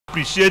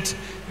appreciate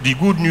the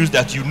good news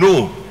that you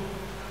know.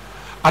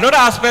 Another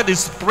aspect is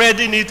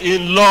spreading it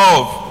in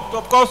love.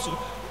 Of course,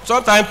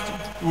 sometimes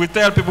we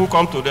tell people who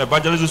come to the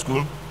evangelism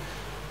school,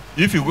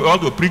 if you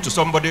want to preach to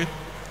somebody,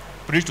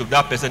 preach to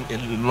that person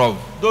in love.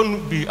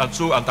 Don't be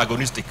so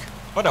antagonistic.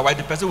 Otherwise,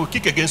 the person will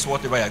kick against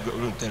whatever you are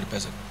going to tell the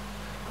person.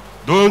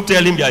 Don't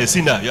tell him you are a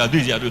sinner, you are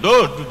this, you are that.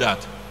 Don't do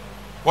that.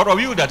 What of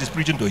you that is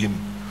preaching to him?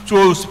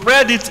 So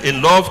spread it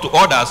in love to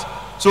others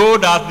so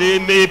that they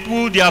may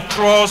put their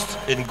trust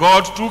in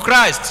God through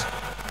Christ.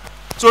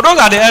 So those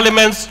are the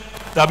elements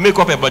that make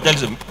up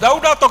evangelism. Now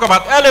we'll talk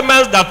about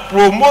elements that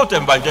promote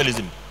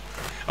evangelism.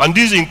 And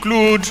these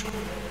include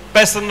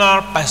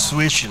personal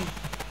persuasion.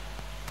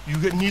 You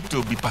need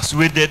to be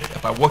persuaded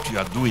about what you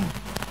are doing.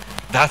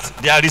 That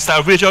there is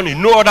salvation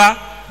in no other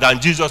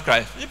than Jesus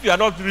Christ. If you are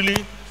not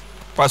really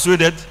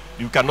persuaded,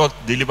 you cannot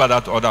deliver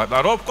that order.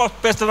 And of course,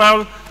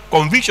 personal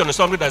conviction is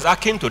something that is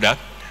akin to that.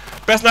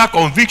 Personal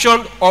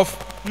conviction of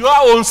your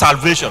own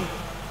salvation.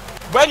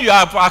 When you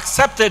have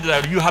accepted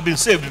that you have been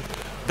saved,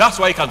 that's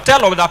why you can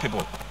tell other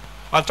people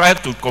and try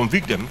to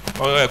convince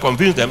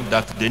them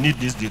that they need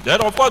this.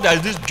 Then of course there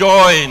is this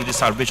joy in the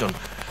salvation.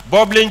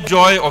 Bubbling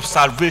joy of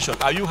salvation.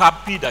 Are you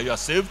happy that you are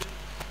saved?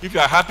 If you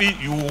are happy,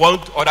 you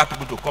want other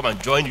people to come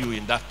and join you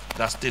in that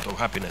state of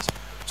happiness.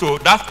 So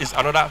that is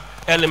another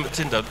element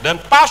in that. Then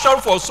passion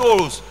for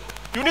souls.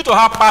 You need to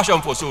have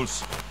passion for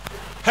souls.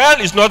 Hell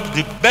is not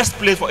the best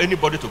place for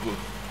anybody to go.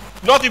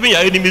 Not even your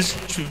enemies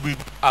should be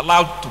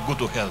allowed to go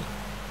to hell.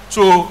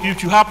 So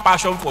if you have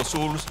passion for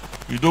souls,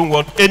 you don't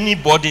want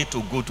anybody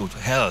to go to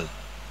hell.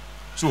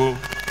 So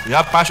you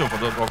have passion for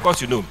them, of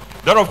course you know.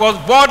 Then of course,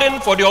 burden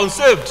for the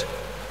unsaved.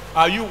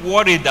 Are you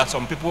worried that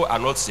some people are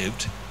not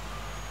saved?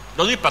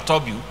 Does it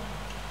perturb you?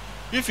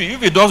 If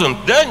it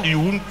doesn't, then you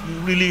won't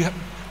really,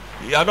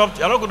 you're not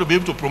going to be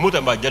able to promote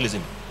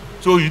evangelism.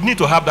 So you need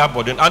to have that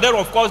burden. And then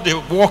of course,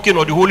 the working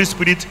of the Holy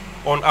Spirit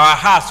on our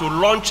hearts to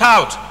launch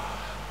out.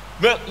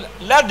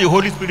 Let the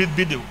Holy Spirit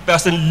be the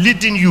person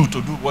leading you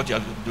to do what you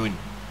are doing.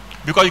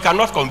 Because you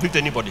cannot convict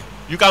anybody.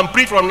 You can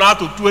preach from now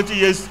to 20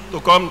 years to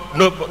come,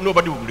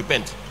 nobody will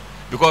repent.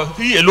 Because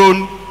he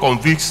alone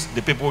convicts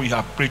the people you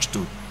have preached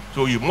to.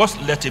 So you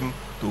must let him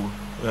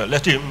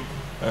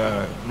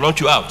launch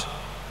you out,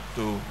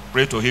 to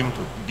pray to him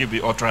to give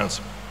the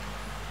utterance.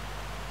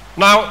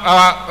 Now,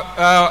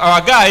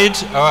 our guide,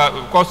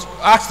 of course,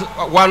 Acts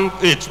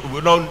 1:8,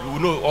 we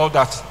know all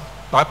that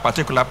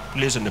particular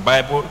place in the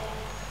Bible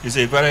is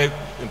a very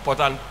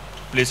important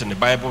place in the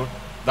Bible.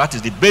 That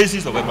is the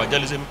basis of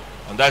evangelism,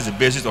 and that is the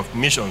basis of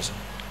missions.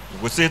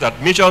 We say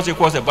that missions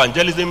equals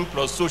evangelism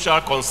plus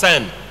social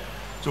concern.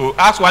 So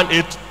Acts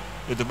 1:8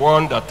 is the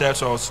one that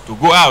tells us to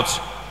go out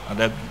and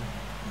then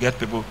get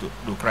people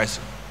to Christ.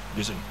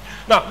 Listen.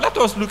 Now, let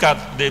us look at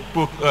the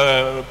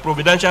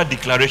providential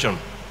declaration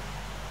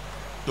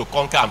to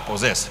conquer and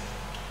possess.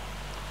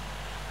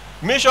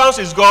 Missions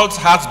is God's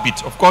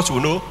heartbeat. Of course,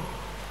 we know.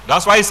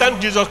 That's why he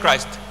sent Jesus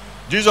Christ.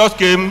 Jesus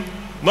came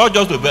not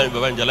just to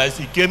evangelize,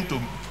 he came to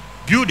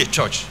build a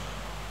church.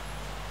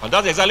 And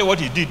that's exactly what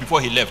he did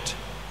before he left.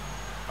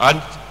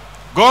 And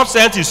God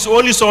sent his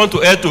only son to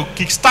earth to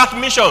kickstart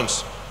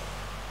missions.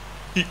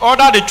 He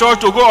ordered the church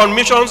to go on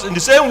missions in the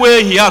same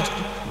way he had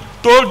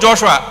told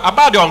Joshua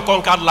about the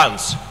unconquered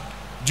lands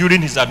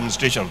during his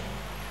administration.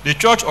 The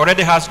church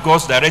already has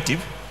God's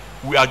directive.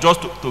 We are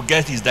just to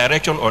get his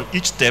direction on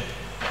each step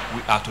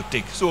we are to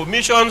take. So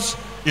missions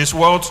is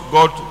what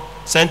God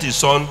sent his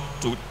son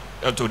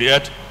to the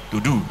earth to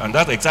do. And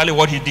that's exactly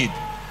what he did.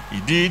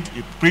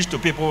 He preached to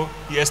people.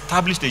 He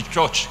established a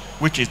church,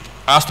 which is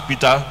asked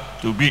Peter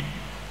to be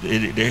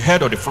the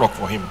head of the flock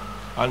for him.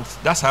 And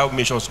that's how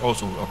missions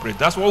also operate.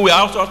 That's what we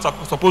are also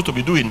supposed to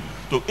be doing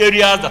to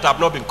areas that have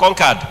not been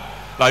conquered.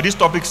 Like this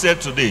topic said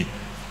today,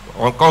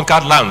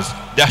 unconquered lands.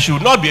 There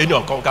should not be any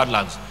unconquered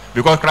lands,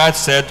 because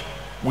Christ said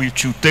we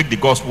should take the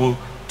gospel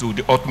to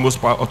the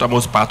uttermost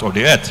part of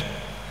the earth.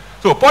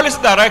 So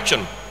policy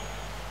direction.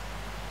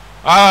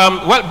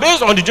 Well,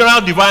 based on the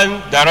general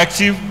divine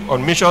directive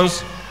on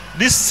missions,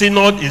 this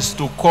synod is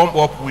to come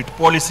up with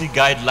policy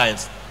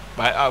guidelines.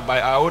 By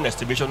our own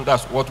estimation,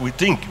 that's what we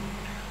think.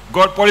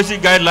 God policy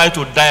guidelines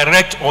to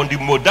direct on the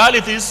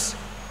modalities,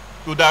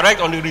 to direct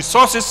on the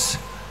resources,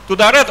 to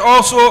direct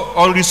also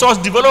on resource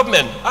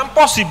development, and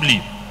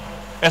possibly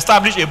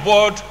establish a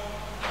board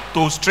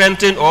to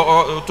strengthen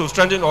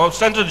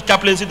the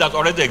chaplaincy that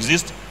already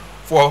exists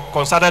for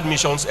concerted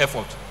missions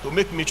effort, to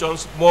make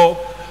missions more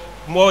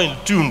in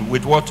tune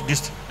with what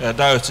this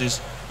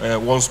diocese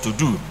wants to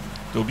do,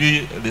 to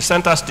be the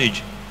center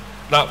stage.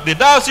 Now, the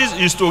diocese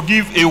is to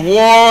give a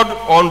word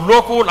on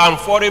local and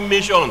foreign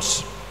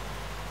missions,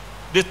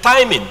 the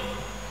timing,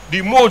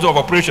 the modes of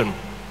operation,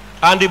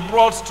 and the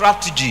broad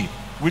strategy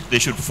which they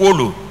should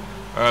follow.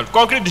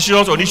 Concrete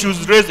decisions on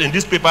issues raised in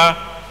this paper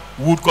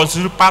would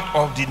constitute part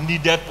of the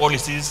needed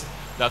policies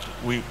that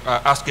we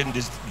are asking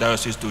this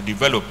diocese to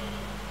develop.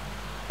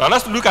 Now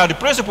let's look at the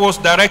principles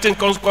directing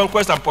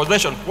conquest and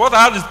possession. What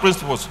are these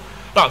principles?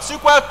 Now,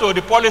 sequel to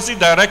the policy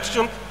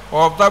direction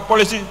of that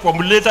policy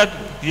formulated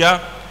here,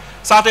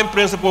 certain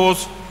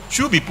principles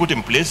should be put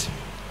in place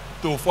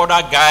to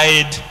further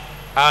guide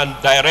and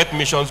direct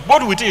missions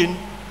both within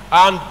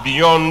and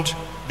beyond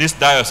this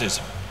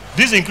diocese.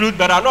 These include,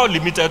 but are not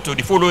limited to,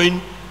 the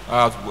following,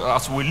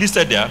 as we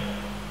listed there.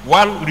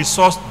 One,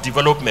 resource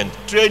development,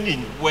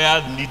 training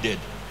where needed.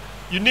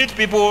 You need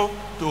people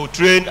to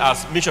train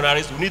as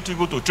missionaries, you need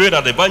people to train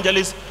as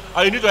evangelists,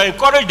 and you need to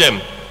encourage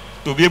them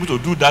to be able to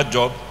do that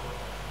job.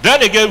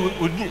 Then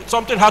again,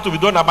 something has to be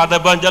done about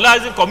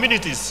evangelizing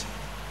communities.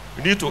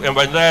 You need to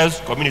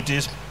evangelize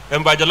communities,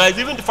 evangelize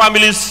even the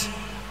families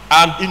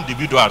and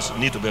individuals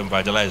need to be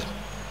evangelized.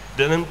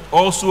 Then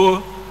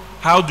also,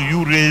 how do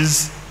you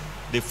raise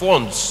the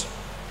funds?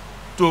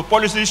 So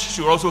policies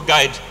should also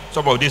guide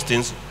some of these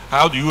things.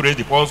 How do you raise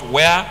the funds?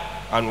 Where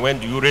and when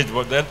do you raise the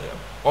funds? Then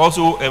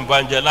also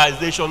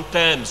evangelization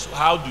terms.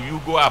 How do you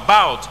go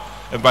about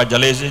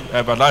evangelizing,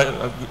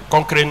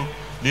 conquering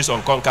these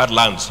unconquered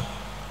lands?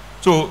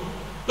 So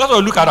let's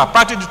look at a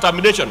practical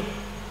determination.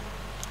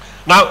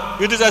 Now,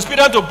 it is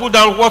expedient to put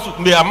down what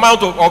may amount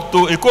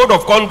to a code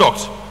of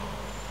conduct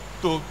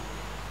to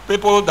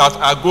people that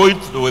are going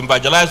to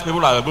evangelize,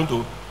 people that are going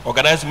to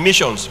organize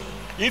missions.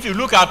 If you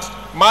look at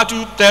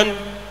Matthew 10,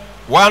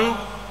 1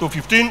 to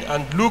 15,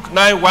 and Luke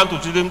 9, 1 to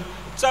 13,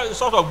 it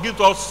sort of gives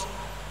us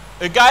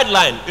a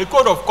guideline, a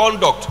code of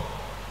conduct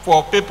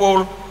for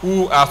people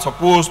who are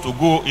supposed to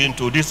go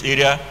into this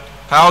area,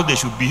 how they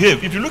should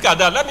behave. If you look at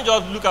that, let me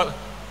just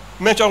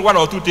mention one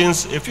or two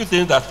things, a few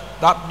things that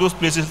those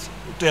places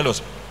tell us.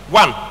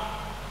 One,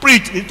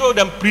 preach. He told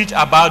them, preach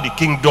about the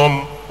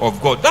kingdom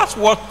of God. That's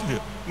what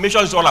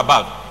mission is all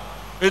about.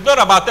 It's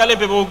not about telling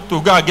people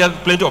to go and get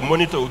plenty of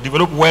money to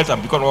develop wealth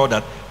and become all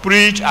that.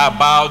 Preach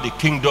about the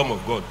kingdom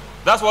of God.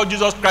 That's what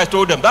Jesus Christ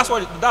told them. That's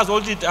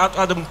what he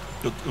had them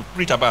to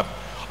preach about.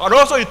 And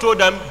also he told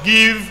them,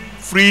 give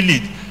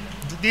freely.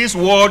 This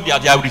word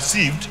that they have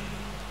received,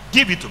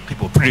 give it to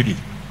people freely.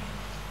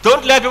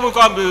 Don't let people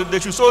come, they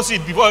should sow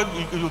seed before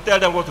you tell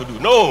them what to do.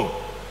 No.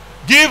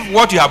 Give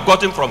what you have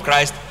gotten from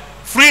Christ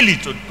freely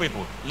to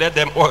people. Let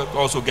them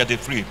also get it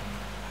free.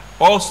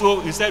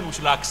 Also, he said we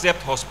should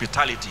accept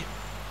hospitality.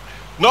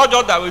 Not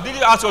just that, we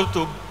didn't ask us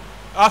to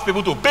ask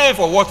people to pay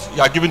for what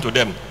you are giving to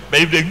them.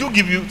 But if they do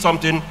give you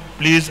something,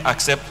 please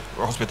accept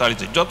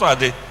hospitality. Just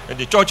as in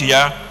the church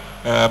here,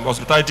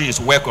 hospitality is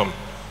welcome.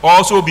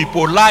 Also be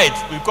polite,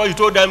 because you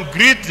told them,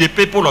 greet the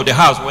people of the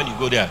house when you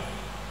go there.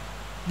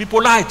 Be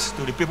polite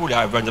to the people you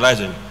are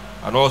evangelizing.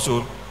 And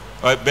also,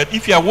 but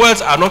if your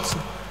words are not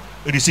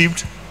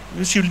received,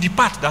 you should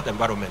depart that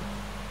environment.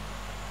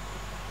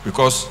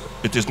 Because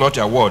it is not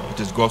your word, it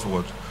is God's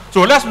word.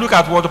 So let's look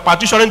at what the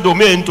partitioning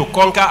domain to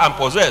conquer and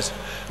possess.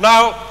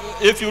 Now,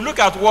 if you look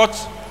at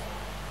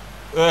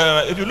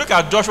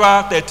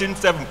Joshua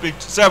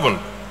 13:7,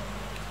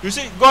 you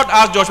see, God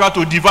asked Joshua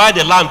to divide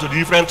the land to the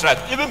different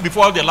tribes, even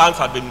before the lands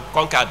had been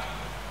conquered.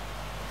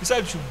 He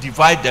said you should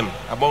divide them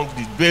among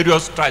the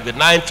various tribes, the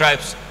 9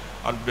 tribes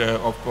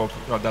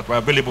that were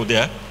available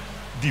there.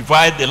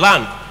 Divide the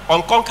land,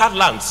 unconquered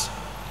lands.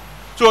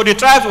 So the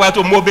tribes were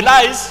to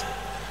mobilize,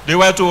 they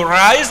were to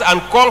rise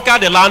and conquer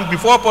the land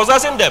before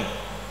possessing them.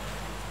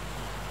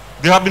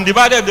 They have been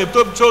divided, they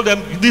told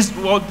them,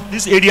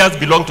 these areas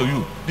belong to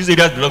you. These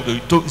areas belong to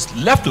you. So it's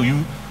left to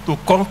you to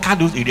conquer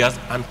those areas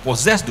and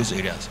possess those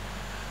areas.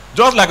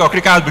 Just like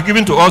Okrika has been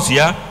given to us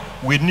here,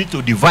 we need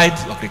to divide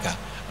Okrika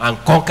and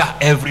conquer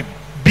every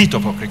bit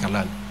of Okrika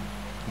land.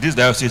 This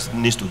diocese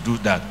needs to do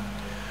that.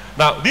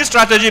 Now, this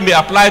strategy may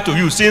apply to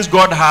you, since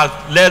God has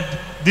led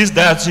this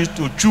diocese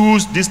to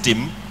choose this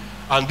theme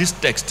and this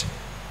text.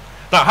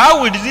 Now,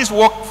 how will this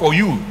work for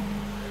you?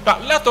 Now,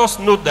 let us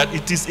note that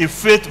it is a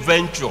faith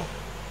venture,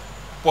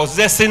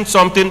 possessing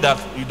something that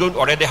you don't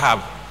already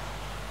have.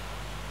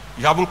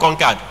 You haven't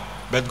conquered,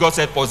 but God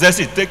said, possess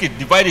it, take it,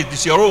 divide it,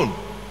 it's your own.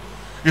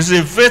 This is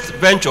a faith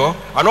venture,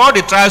 and all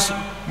the tribes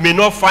may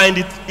not find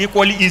it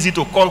equally easy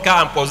to conquer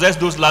and possess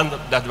those lands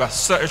that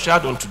were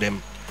shared unto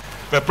them.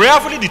 But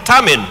prayerfully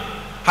determine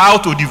how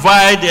to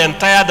divide the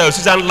entire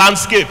diocesan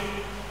landscape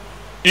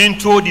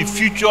into the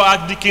future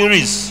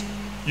archdeaconries.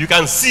 You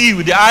can see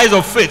with the eyes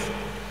of faith.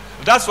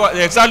 That's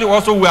exactly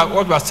also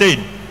what we are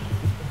saying.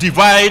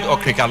 Divide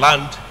Okrika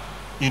land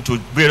into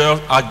various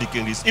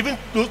archdeaconries. Even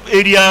those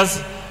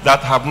areas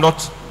that have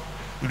not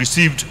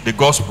received the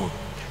gospel,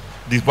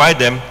 divide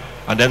them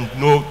and then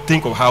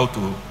think of how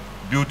to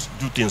do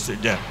things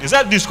there. He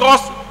said,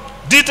 discuss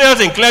details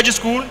in clergy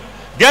school,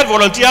 get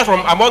volunteers from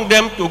among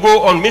them to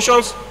go on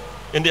missions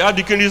in the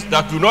archdeaconries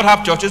that do not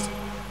have churches.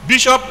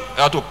 Bishop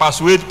to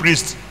persuade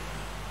priests.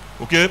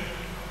 Okay?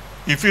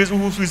 If it's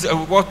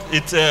what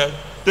it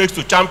takes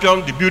to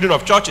champion the building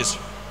of churches.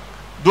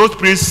 Those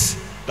priests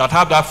that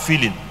have that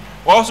feeling.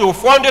 Also,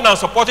 funding and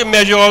supporting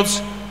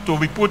measures to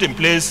be put in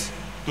place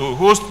to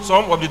host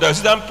some of the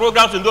diocesan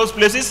programs in those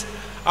places,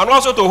 and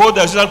also to hold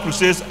diocesan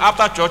crusades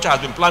after church has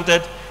been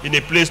planted in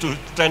a place to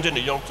strengthen the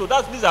young. So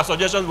these are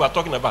suggestions we are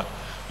talking about.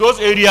 Those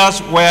areas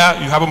where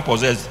you haven't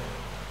possessed,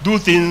 do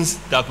things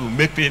that will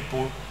make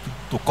people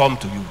to come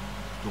to you,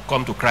 to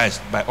come to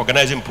Christ, by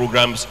organizing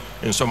programs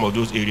in some of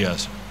those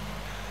areas.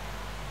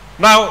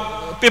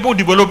 Now, people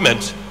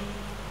development.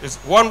 it's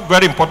one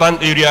very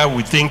important area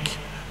we think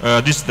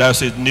this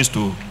diocese needs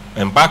to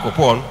embark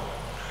upon.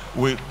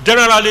 We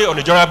generally, on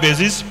a general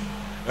basis,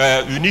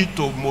 you need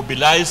to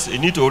mobilize, you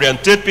need to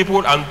orientate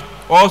people and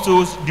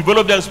also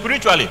develop them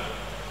spiritually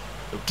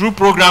through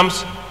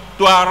programs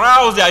to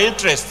arouse their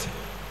interest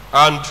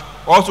and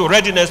also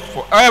readiness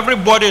for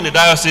everybody in the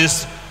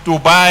diocese to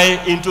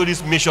buy into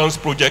this missions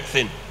project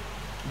thing,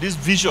 this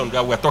vision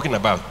that we're talking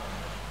about.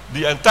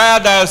 The entire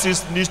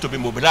diocese needs to be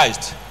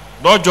mobilized,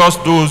 not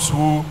just those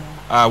who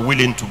are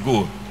willing to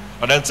go.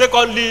 And then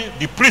secondly,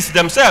 the priests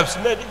themselves.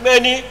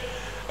 Many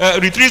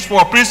retreats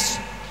for priests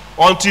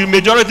until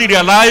majority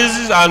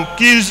realizes and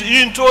keys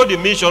into the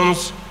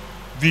missions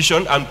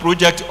vision and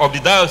project of the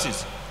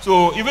diocese.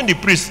 So even the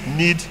priests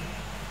need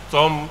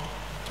some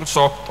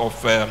sort of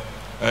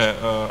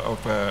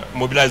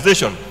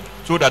mobilization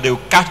so that they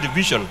will catch the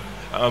vision.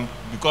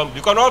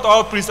 Because not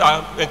all priests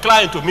are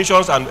inclined to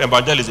missions and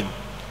evangelism.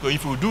 So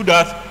if we do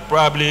that,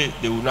 probably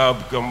they will now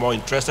become more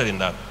interested in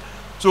that.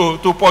 So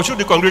to pursue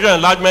the congregational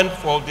enlargement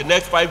for the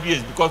next 5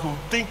 years, because we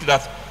think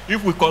that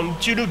if we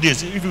continue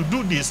this, if we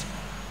do this,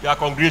 their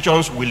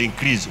congregations will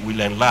increase, will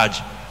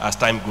enlarge as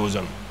time goes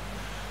on.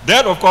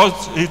 Then, of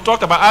course, he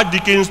talked about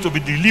archdeacons to be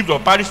relieved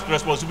of parish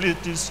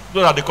responsibilities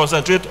so that they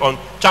concentrate on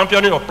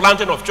championing or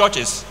planting of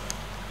churches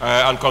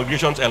and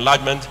congregations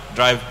enlargement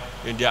drive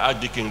in their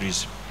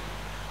archdeaconries.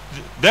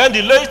 Then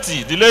the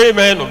laity, the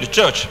laymen of the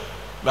church,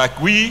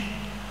 like we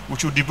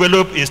should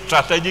develop a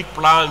strategic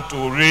plan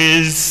to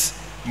raise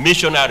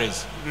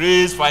missionaries,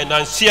 raise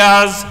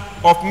financiers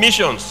of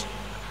missions,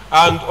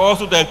 and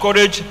also to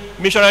encourage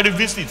missionary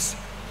visits.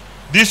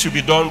 This should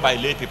be done by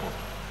lay people.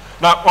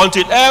 Now,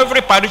 until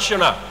every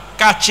parishioner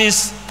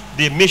catches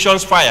the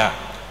missions fire,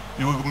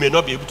 you may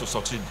not be able to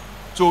succeed.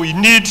 So we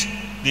need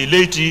the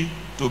laity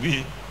to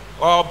be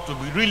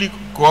really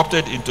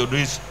co-opted into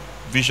this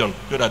vision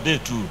so that they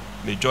too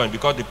may join,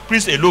 because the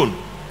priest alone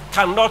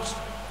cannot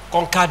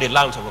conquer the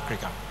lands of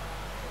Okrika.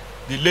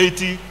 The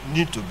laity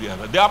need to be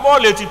around. There are more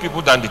laity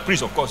people than the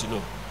priests, of course, you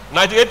know.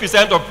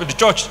 98% of the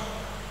church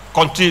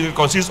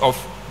consists of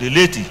the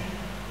laity,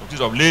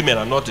 consists of laymen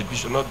and not the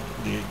bishop, not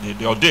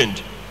the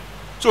ordained.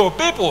 So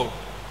people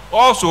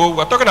also,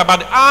 we're talking about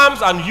the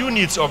arms and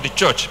units of the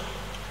church.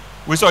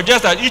 We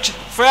suggest that each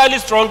fairly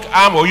strong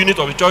arm or unit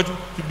of the church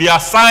should be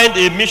assigned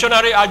a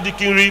missionary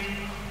archdeaconry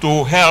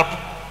to help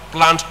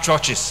plant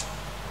churches.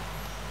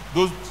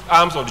 Those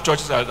arms of the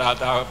churches that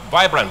are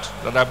vibrant,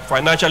 that are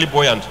financially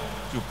buoyant,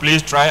 to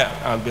please try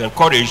and be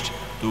encouraged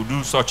to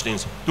do such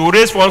things. To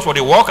raise funds for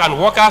the work and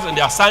workers in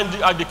the assigned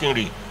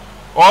archdeaconry.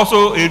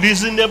 Also, a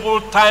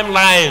reasonable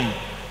timeline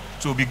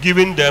to be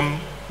given them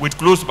with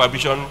close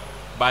supervision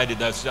by the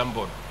diocesan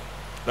board.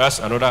 That's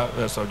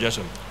another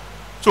suggestion.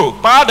 So,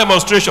 power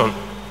demonstration.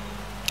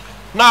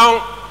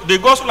 Now, the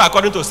gospel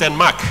according to St.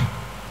 Mark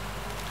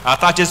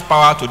attaches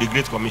power to the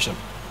Great Commission.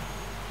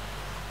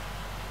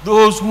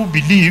 Those who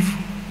believe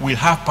will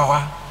have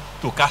power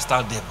to cast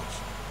out devils.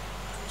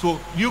 So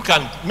you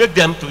can make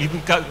them to even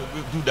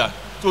do that.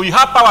 So you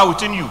have power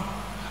within you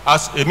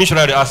as a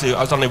missionary, as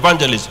an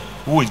evangelist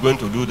who is going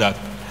to do that.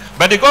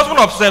 But the gospel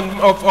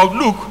of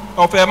Luke,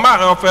 of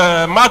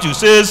Matthew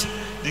says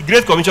the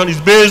Great Commission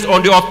is based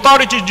on the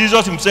authority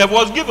Jesus himself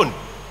was given.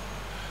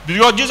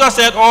 Because Jesus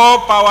said, all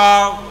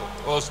power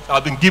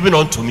has been given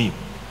unto me.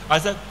 I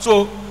said,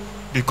 so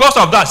because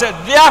of that, I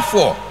said,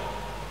 therefore,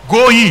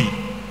 go ye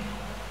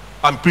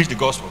and preach the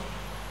gospel.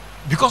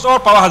 Because all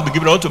power has been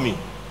given unto me.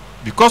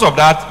 Because of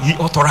that, he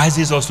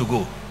authorizes us to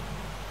go.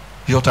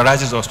 He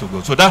authorizes us to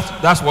go. So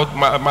that's what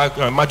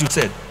Matthew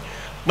said.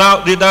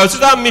 Now, the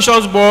Diocesan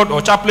Missions Board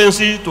or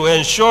chaplaincy to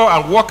ensure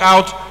and work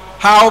out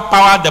how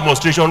power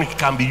demonstration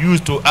can be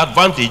used to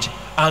advantage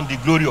and the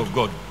glory of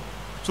God.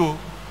 So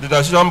the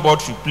Diocesan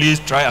Board should please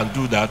try and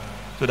do that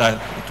so that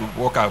it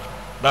will work out.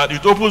 That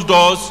it opens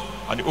doors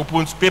and it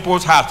opens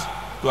people's hearts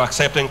to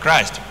accepting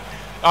Christ.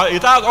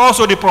 It has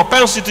also the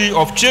propensity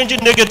of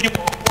changing negative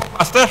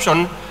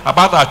perception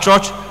about our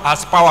church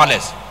as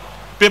powerless.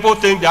 People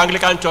think the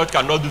Anglican church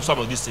cannot do some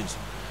of these things.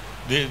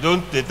 They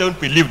don't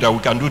believe that we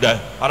can do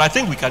that. And I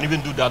think we can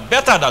even do that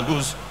better than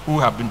those who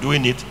have been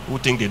doing it, who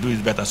think they do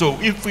it better. So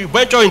if we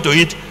venture into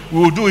it, we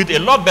will do it a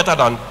lot better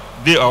than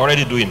they are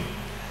already doing.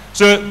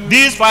 So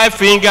these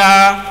 5-finger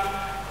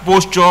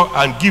posture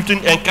and gifting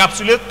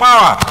encapsulate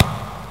power,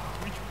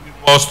 which we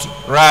must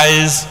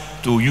rise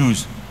to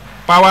use.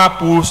 Power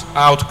pulls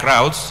out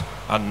crowds,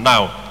 and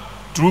now,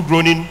 through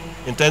groaning,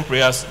 intense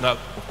prayers, now,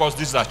 of course,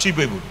 this is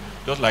achievable.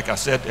 Just like I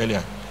said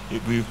earlier,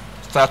 if we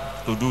start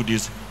to do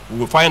this, we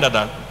will find out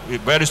that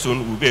very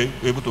soon we'll be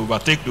able to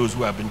overtake those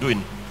who have been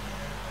doing.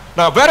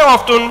 Now, very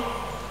often,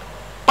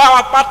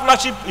 power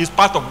partnership is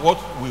part of what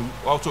we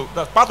also,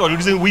 that's part of the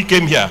reason we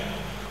came here,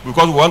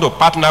 because we want to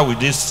partner with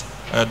this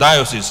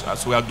diocese,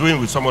 as we are doing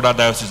with some other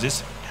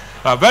dioceses.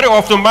 Very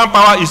often,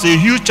 manpower is a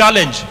huge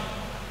challenge.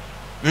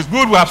 It's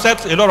good we have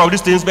said a lot of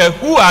these things, but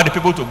who are the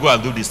people to go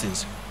and do these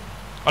things?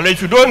 And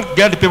if you don't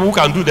get the people who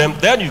can do them,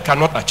 then you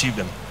cannot achieve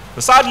them.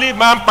 But sadly,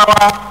 manpower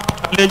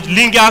challenge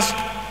lingers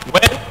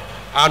when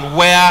and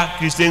where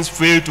Christians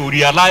fail to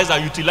realize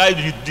and utilize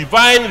the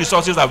divine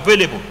resources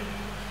available.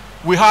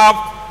 We have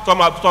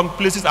some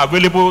places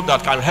available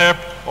that can help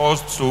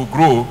us to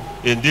grow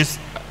in this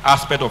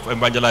aspect of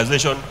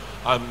evangelization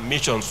and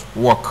missions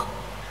work.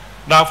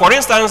 Now, for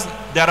instance,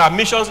 there are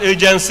missions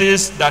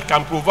agencies that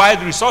can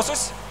provide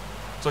resources,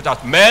 such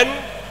as men,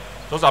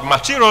 such as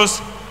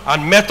materials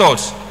and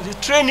methods, the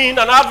training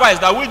and advice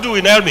that we do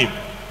in Elmi,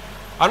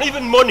 and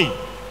even money.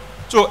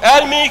 So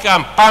Elmi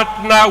can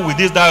partner with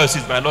this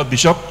diocese, my Lord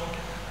Bishop,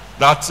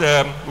 that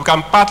we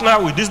can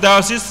partner with this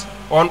diocese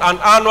on an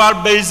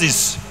annual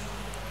basis.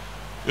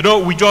 You know,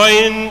 we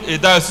join a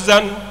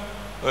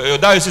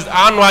diocese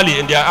annually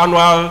in their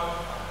annual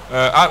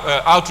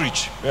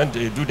outreach. When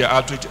they do their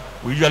outreach,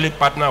 we usually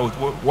partner with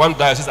one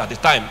diocese at a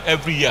time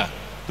every year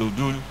to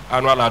do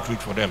annual outreach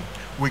for them.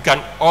 We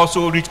can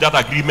also reach that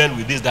agreement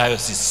with this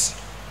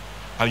diocese.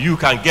 And you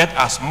can get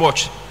as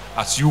much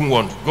as you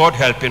want. God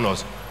helping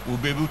us, we'll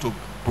be able to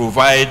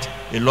provide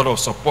a lot of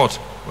support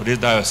for this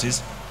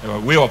diocese, a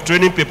way of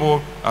training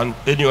people, and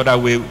any other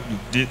way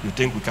you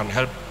think we can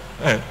help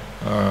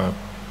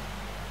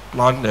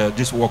plan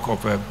this work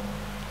of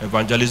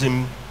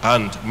evangelism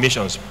and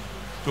missions.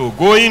 So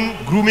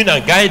grooming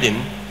and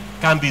guiding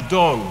can be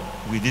done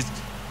with this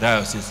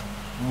diocese.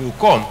 We will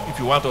come if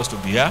you want us to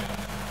be here.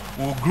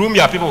 We will groom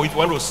your people if you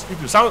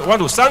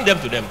want to send them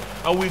to them,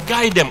 and we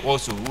guide them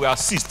also. We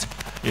assist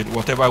in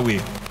whatever way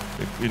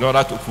in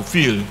order to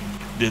fulfill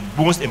the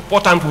most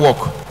important work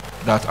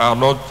that our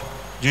Lord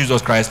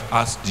Jesus Christ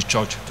asked the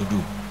church to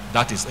do.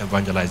 That is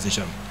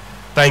evangelization.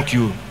 Thank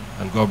you,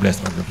 and God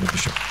bless my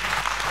Bishop.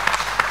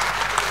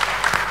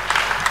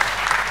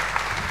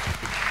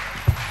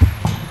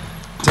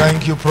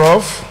 Thank you,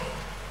 Prof.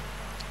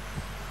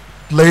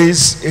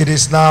 Please, it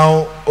is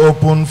now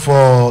open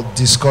for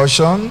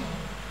discussion,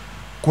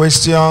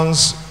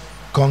 questions,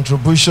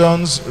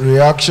 contributions,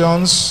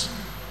 reactions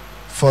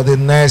for the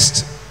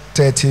next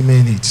 30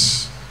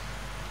 minutes.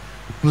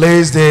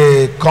 Please,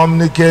 the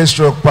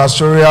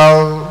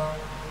communique/pastoral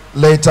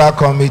later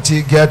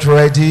committee, get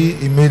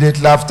ready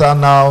immediately after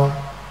now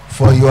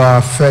for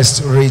your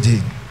first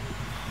reading.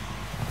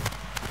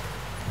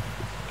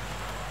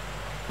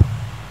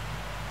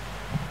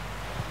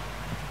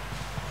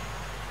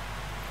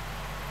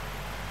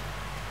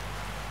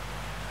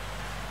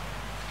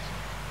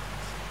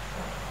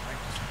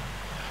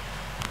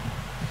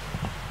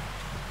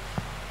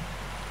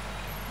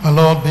 My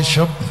Lord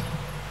Bishop,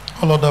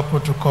 all other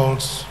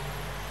protocols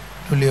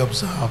duly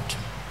observed.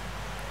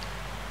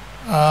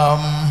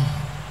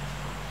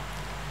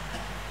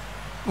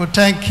 We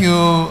thank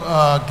you,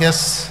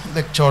 guest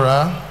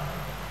lecturer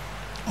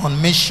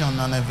on mission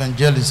and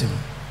evangelism.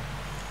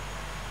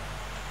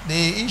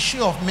 The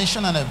issue of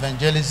mission and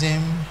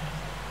evangelism,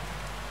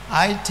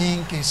 I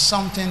think, is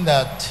something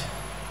that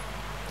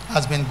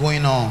has been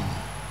going on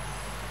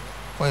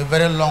for a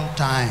very long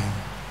time.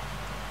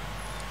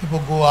 People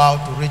go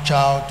out to reach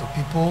out to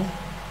people,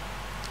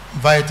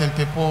 inviting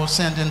people,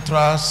 sending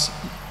tracts,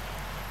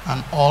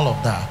 and all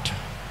of that.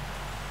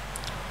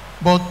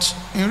 But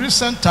in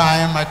recent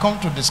time, I come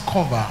to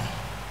discover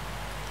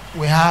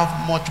we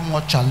have much more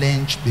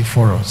challenge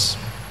before us.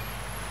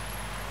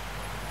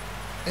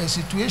 A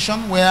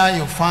situation where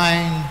you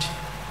find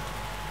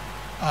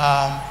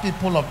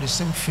people of the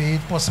same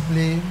faith,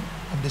 possibly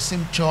of the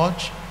same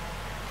church,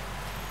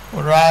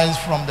 who rise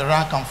from the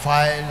rank and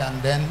file and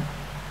then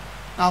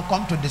now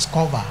come to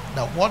discover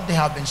that what they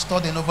have been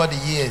studying over the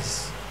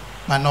years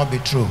might not be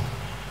true,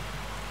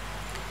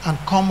 and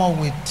come up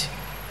with,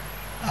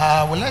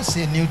 well, let's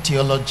say, new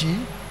theology,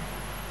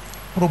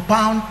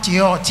 propound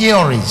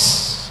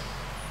theories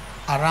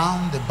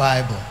around the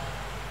Bible,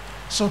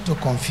 so to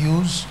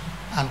confuse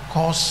and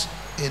cause,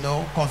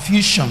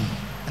 confusion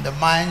in the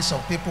minds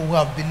of people who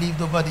have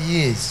believed over the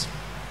years.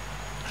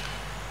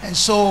 And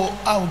so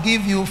I'll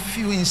give you a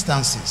few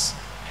instances.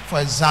 For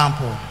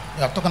example,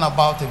 we are talking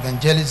about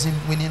evangelism,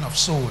 winning of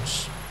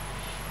souls.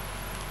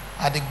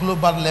 At the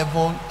global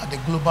level, at the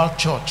global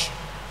church,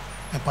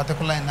 in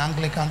particular in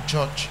Anglican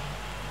church,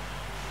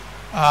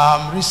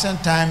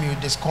 recent time you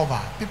discover,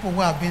 people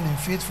who have been in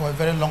faith for a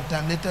very long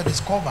time later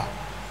discover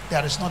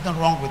there is nothing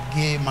wrong with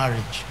gay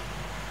marriage.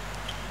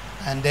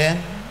 And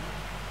then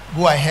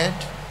go ahead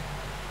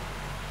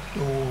to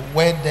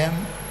wed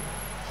them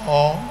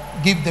or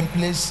give them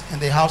place in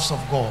the house of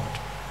God.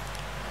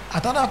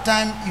 At another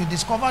time, you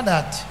discover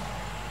that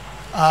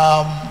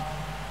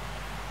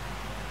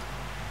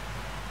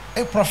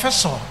a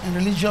professor in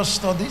religious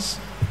studies,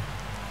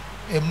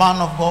 a man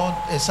of God,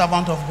 a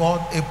servant of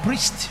God, a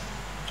priest,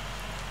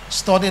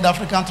 studied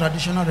African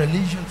traditional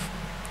religion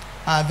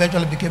and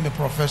eventually became a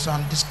professor,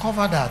 and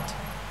discovered that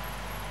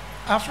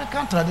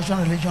African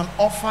traditional religion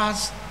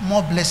offers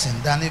more blessing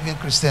than even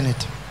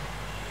Christianity.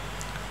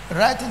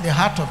 Right in the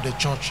heart of the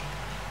church,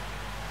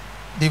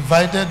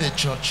 divided the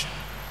church.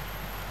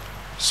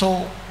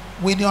 So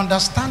with the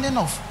understanding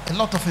of a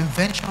lot of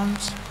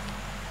inventions,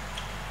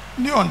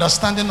 new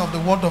understanding of the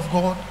Word of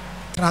God,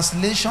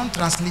 translation,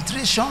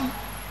 transliteration,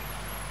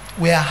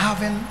 we are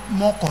having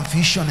more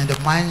confusion in the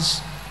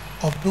minds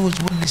of those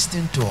who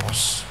listen to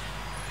us.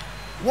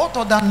 What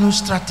other new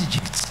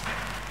strategies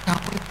can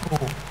we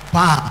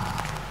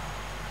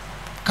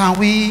can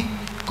we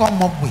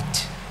come up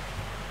with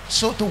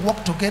so to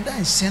work together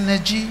in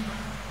synergy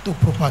to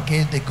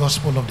propagate the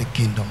gospel of the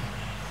kingdom?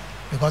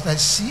 Because I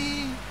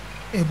see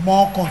a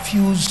more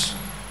confused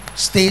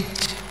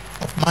state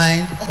of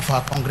mind of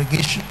our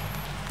congregation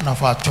and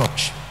of our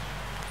church.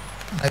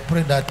 And I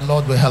pray that the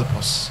Lord will help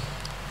us.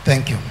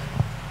 Thank you.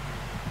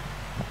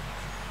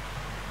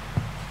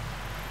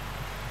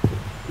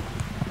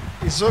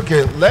 It's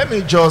okay. Let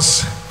me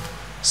just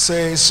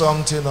say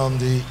something on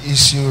the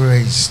issue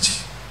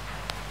raised.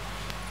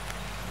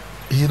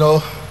 You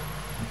know,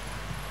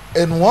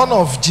 in one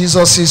of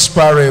Jesus's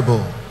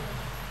parable,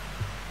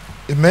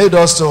 it made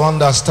us to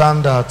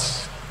understand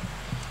that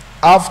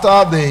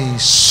after the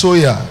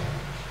sower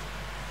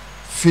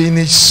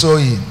finished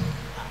sowing,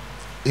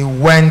 he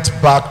went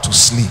back to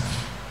sleep.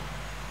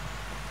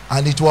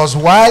 And it was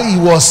while he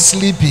was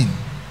sleeping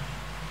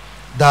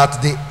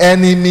that the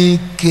enemy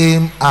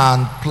came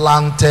and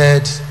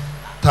planted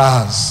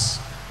tares.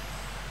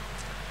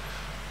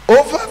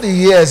 Over the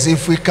years,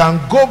 if we can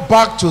go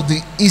back to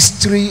the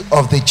history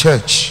of the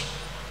church,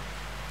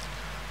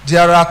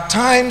 there are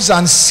times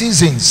and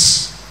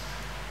seasons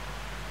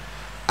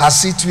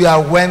as it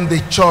were when the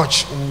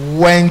church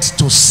went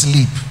to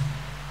sleep.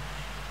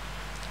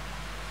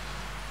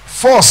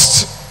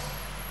 First,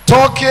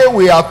 Turkey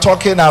we are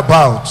talking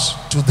about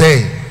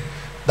today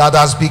that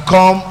has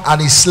become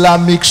an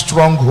Islamic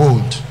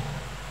stronghold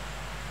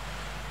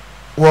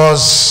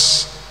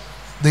was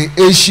the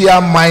Asia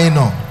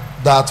Minor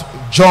that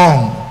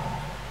John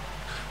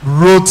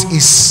wrote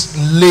his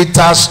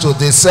letters to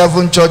the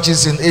 7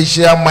 churches in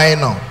Asia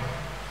Minor.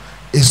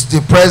 Is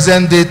the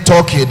present day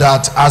Turkey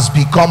that has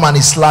become an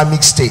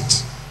Islamic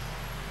state.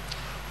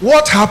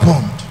 What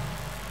happened?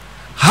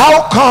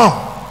 How come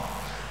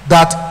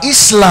that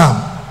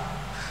Islam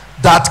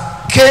that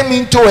came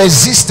into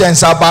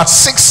existence about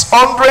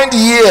 600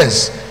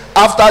 years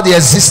after the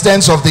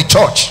existence of the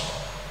church,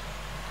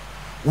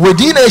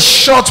 within a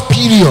short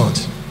period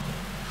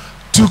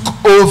took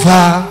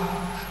over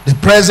the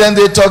present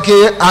day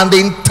Turkey and the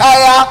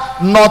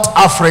entire North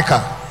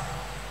Africa?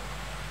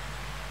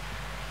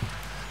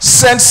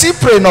 Saint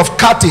Cyprian of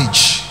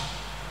Carthage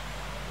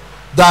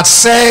that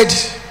said,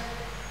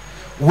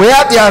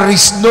 where there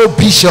is no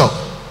bishop,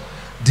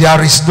 there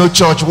is no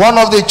church. One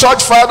of the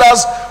church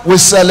fathers we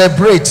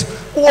celebrate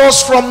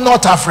was from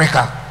North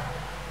Africa.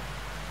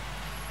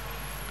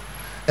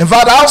 In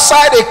fact,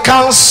 outside a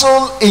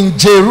council in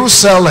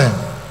Jerusalem,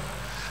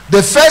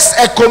 the first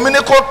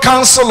ecumenical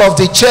council of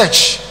the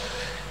church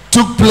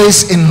took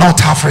place in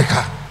North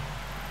Africa.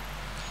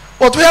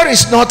 But where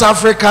is North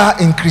Africa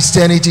in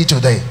Christianity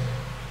today?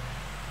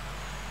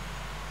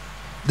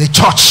 The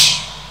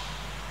church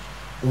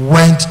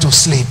went to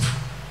sleep,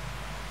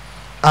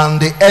 and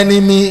the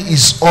enemy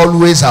is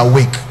always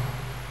awake.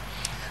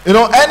 You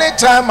know,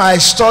 anytime I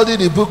study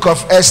the book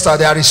of Esther,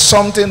 there is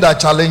something that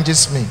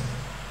challenges me.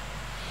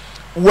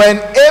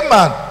 When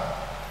Haman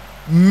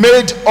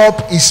made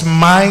up his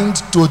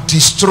mind to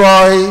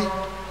destroy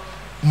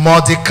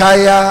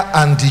Mordecai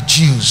and the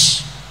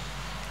Jews,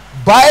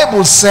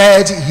 Bible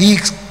said he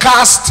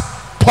cast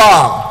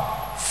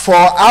pearl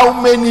for how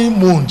many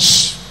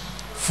months?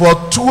 For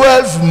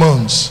 12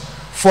 months,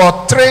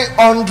 for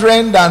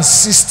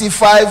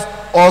 365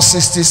 or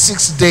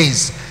 66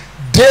 days.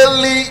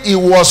 Daily he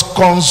was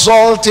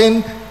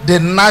consulting the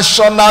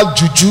national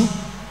juju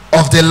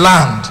of the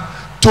land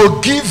to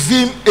give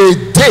him a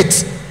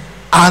date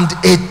and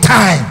a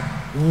time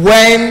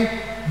when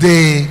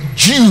the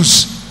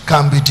Jews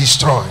can be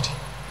destroyed.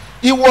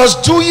 He was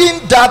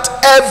doing that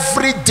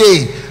every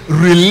day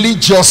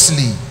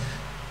religiously.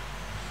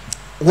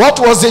 What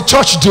was the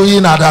church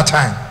doing at that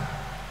time?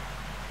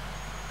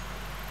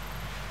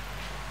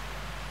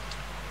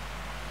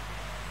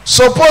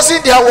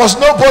 Supposing there was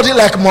nobody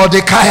like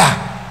Mordecai,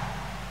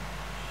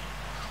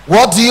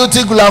 what do you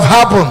think will have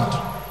happened?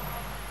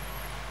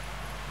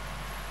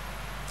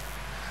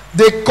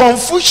 The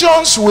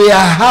confusions we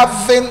are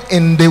having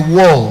in the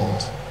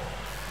world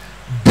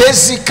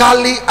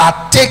basically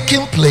are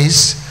taking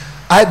place,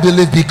 I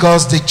believe,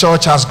 because the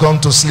church has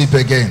gone to sleep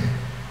again.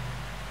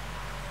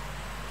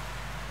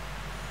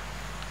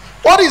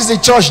 What is the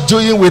church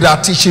doing with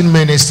our teaching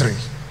ministry?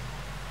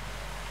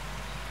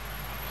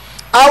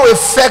 How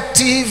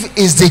effective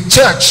is the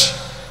church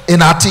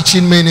in our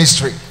teaching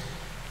ministry?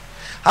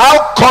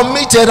 How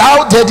committed,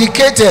 how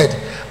dedicated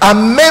are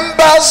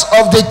members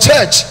of the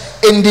church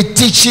in the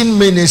teaching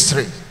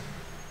ministry?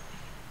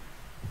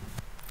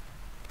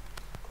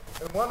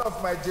 In one of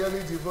my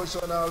daily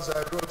devotionals,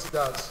 I wrote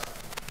that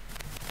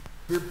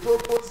the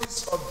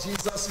purposes of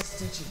Jesus'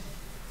 teaching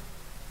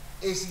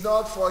is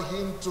not for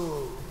him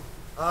to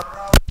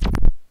arouse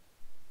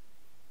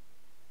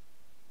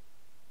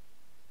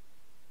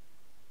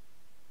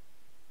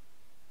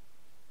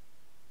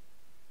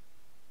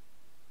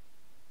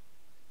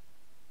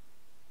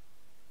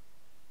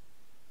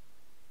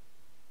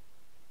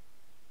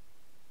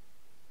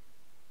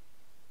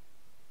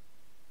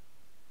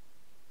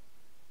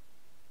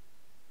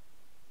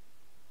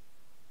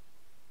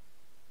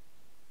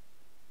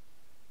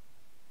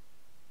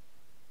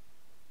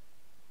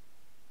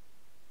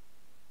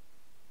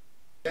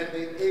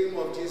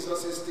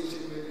Jesus'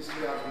 teaching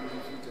ministry has been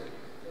defeated.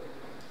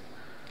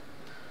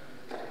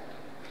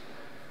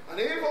 And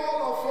if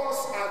all of us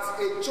at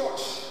a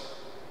church,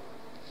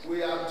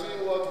 we are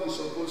doing what we're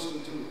supposed to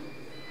do,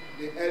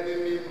 the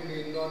enemy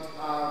may not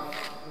have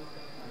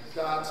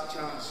that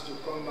chance to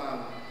come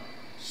and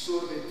sow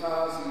the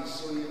tares he is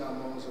sowing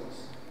amongst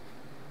us.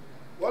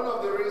 One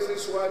of the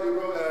reasons why the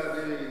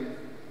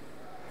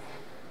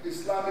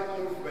Islamic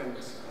movement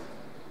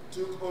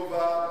took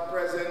over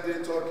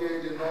present-day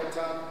Turkey, the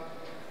northern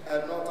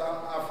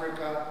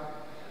Africa,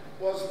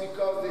 was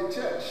because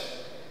the church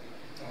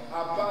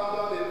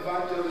abandoned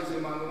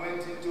evangelism and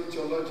went into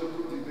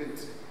theological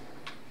debate.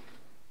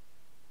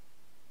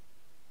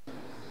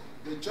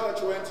 The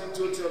church went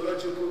into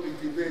theological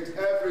debate.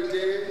 Every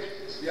day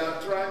they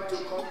are trying to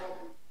come up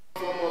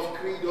with some form of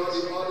creed or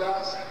the other.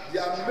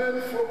 Their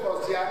main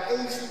focus, their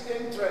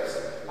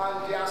interest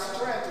and their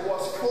strength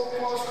was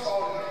focused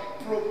on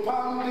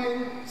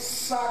propounding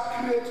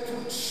sacred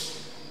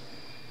truths,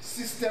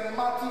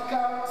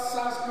 systematical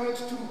sacred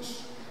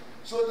truths.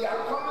 So they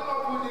are coming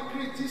up with the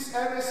creed. This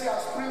heresy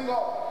has sprung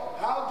up.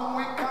 How do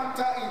we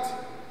counter it?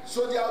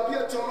 So there will be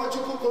a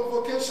theological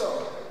convocation,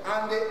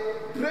 and the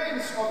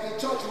brains of the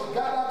church will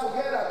gather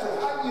together to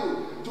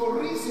argue, to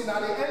reason,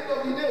 at the end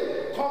of the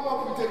day, come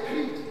up with a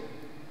creed.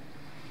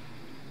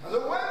 And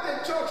so when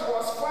the church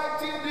was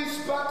fighting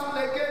this battle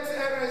against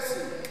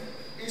heresy,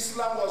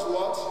 Islam was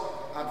what?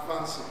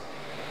 Advancing.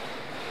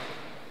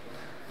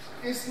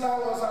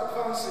 Islam was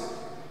advancing.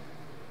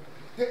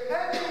 The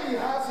enemy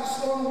has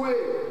his own way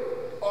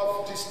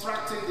of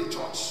distracting the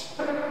church.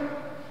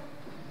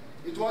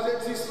 It was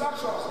a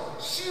distraction,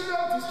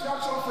 serious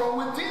distraction from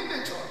within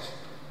the church.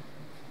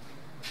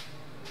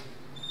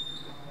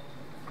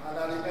 And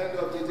at the end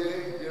of the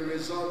day, the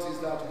result is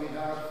that we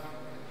have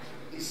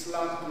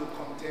Islam to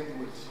contend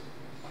with.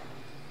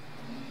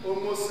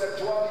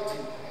 Homosexuality.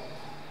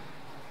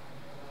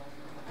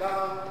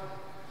 Now,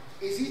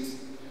 is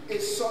it a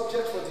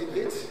subject for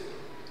debate?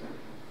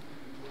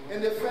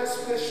 In the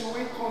first place, should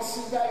we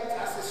consider it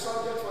as a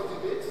subject for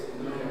debate?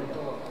 No.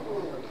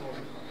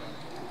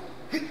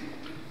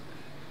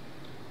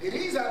 It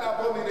is an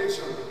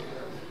abomination.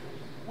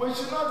 We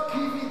should not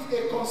give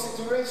it a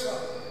consideration.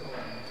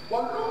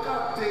 But look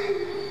at the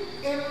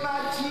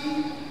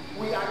energy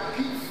we are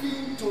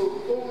giving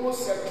to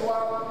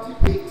homosexual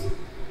debate.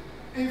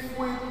 If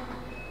we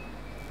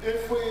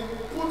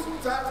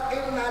put that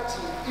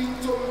energy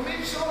into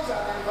missions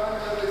and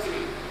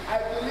evangelism, I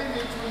believe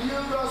it will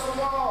yield us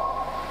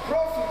more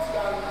profit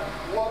than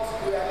what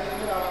we are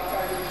giving our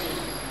time into.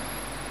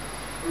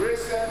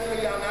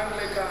 Recently, an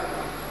Anglican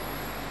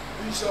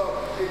bishop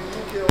in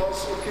UK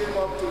also came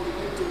up to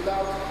begin to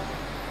doubt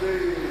the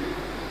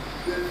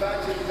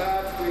virgin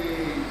birth, the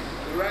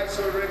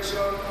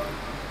resurrection,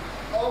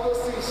 all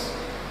those things.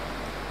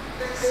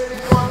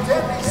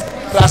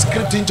 That's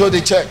crept into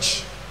the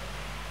church.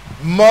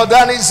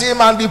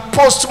 Modernism and the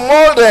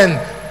postmodern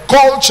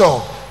culture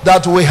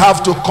that we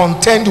have to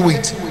contend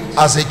with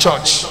as a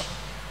church.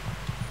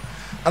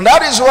 And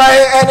that is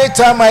why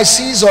anytime I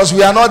see us,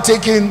 we are not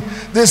taking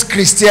this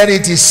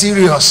Christianity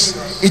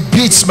serious. It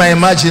beats my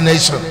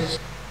imagination.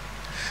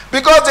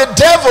 Because the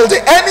devil,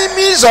 the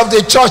enemies of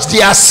the church,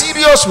 they are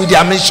serious with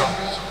their mission.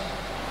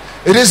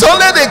 It is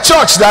only the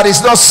church that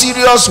is not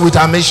serious with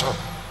her mission.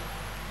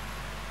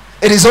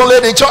 It is only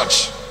the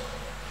church.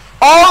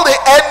 All the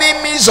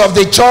enemies of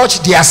the church,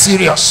 they are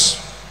serious.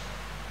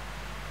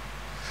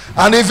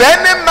 And if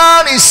any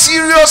man is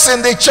serious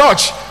in the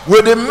church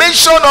with the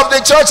mission of the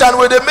church and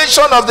with the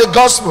mission of the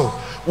gospel,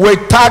 we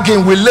tag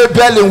him, we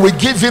label him, we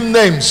give him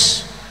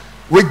names,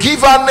 we give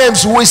her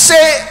names, we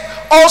say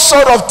all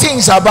sort of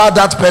things about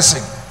that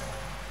person.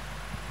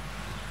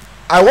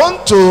 I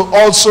want to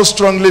also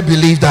strongly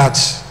believe that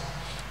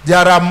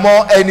there are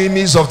more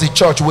enemies of the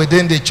church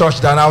within the church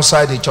than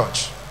outside the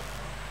church.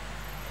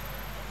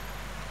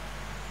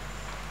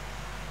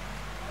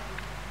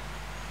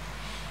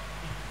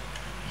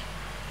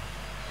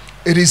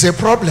 It is a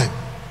problem.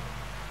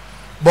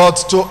 But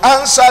to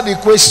answer the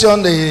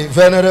question the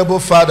Venerable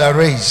Father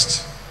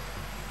raised,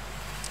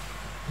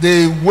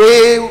 the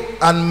way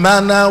and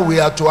manner we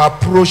are to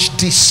approach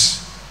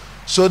this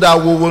so that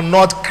we will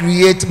not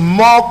create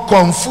more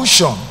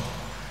confusion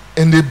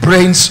in the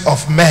brains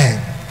of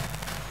men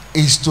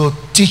is to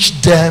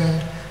teach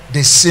them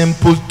the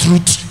simple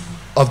truth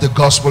of the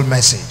gospel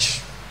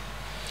message.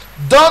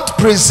 Don't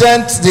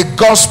present the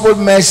gospel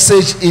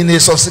message in a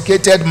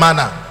sophisticated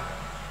manner.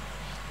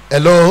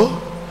 Hello?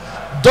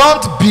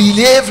 Don't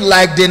behave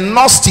like the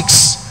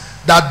Gnostics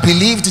that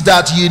believed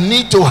that you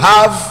need to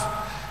have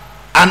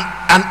an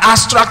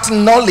abstract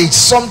knowledge,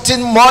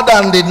 something more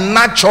than the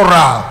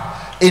natural,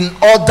 in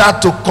order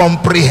to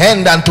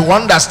comprehend and to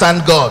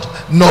understand God.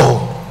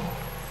 No.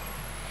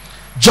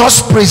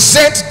 Just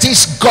present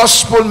this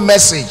gospel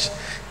message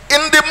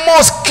in the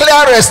most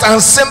clearest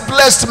and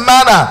simplest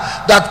manner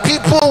that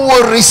people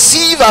will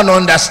receive and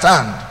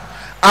understand.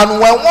 And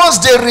once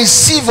they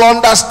receive,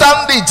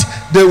 understand it,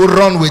 they will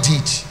run with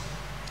it.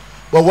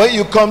 But when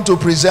you come to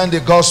present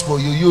the gospel,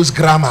 you use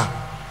grammar,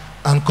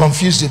 and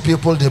confuse the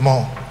people the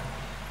more.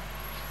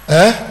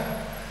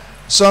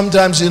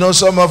 Sometimes,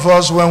 some of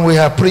us, when we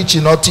are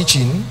preaching or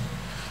teaching,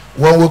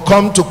 when we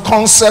come to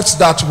concepts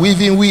that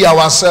even we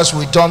ourselves,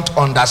 we don't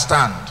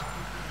understand,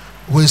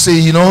 we say,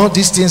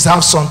 these things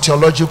have some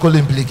theological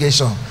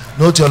implication.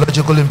 No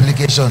theological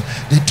implication.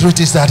 The truth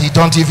is that you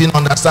don't even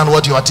understand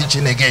what you are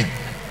teaching again.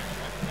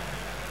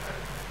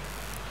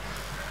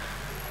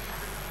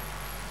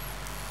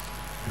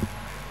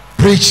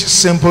 Preach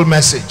simple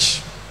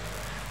message.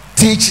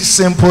 Teach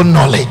simple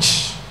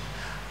knowledge.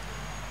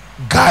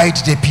 Guide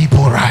the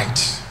people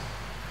right.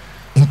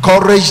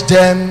 Encourage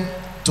them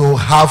to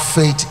have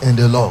faith in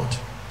the Lord.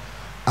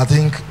 I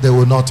think they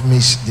will not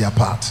miss their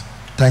part.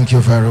 Thank you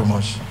very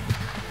much.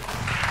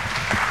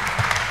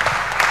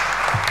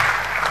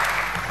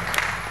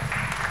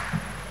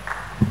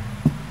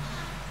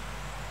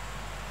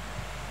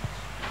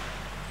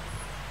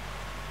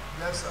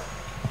 Yes, sir.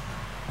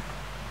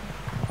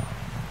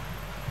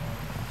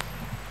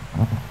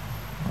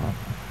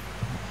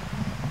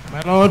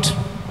 My Lord,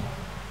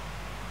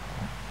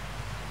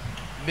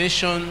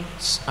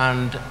 missions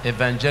and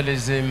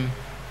evangelism,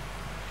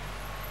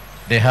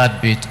 the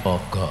heartbeat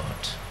of God,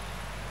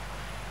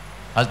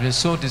 has been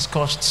so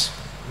discussed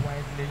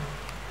widely.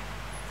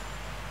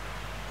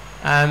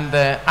 And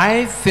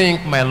I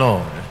think, my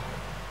Lord,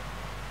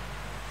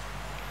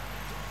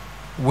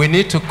 we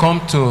need to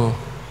come to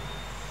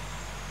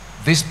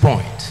this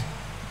point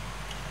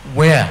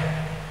where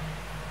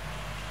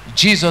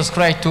Jesus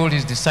Christ told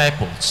his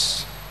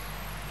disciples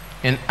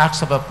in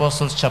Acts of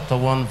Apostles chapter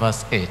 1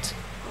 verse 8,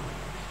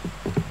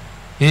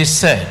 he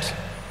said,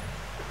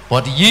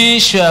 "But ye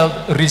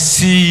shall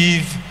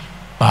receive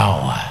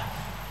power.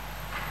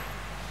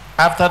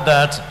 After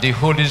that, the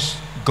Holy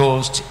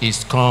Ghost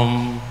is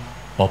come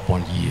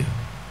upon you."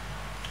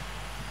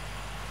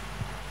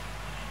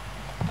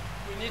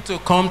 We need to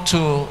come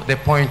to the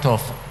point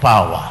of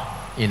power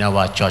in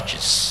our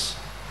churches.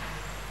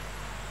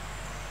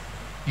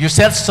 You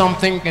said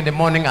something in the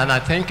morning, and I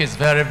think it's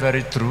very,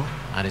 very true,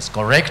 and it's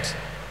correct.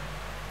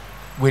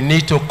 We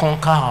need to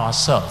conquer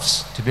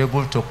ourselves to be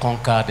able to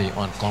conquer the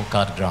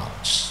unconquered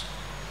grounds.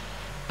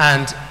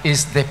 And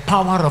it's the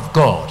power of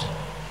God,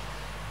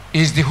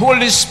 it's the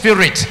Holy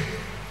Spirit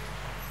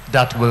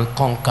that will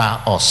conquer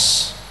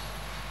us.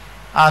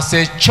 As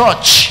a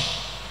church,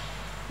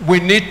 we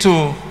need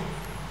to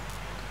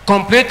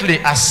completely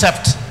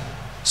accept.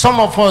 Some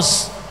of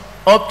us,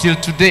 up till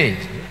today,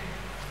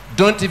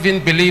 don't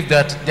even believe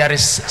that there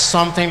is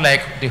something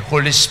like the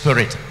Holy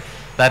Spirit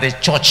that the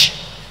church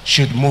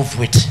should move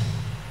with,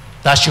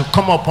 that should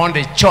come upon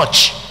the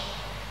church.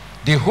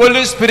 The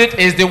Holy Spirit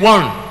is the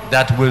one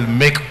that will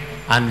make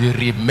and will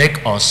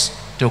remake us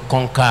to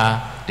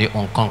conquer the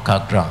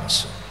unconquered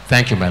grounds.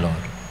 Thank you, my Lord.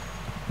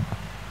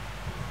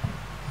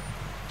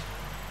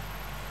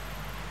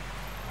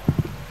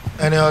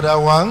 Any other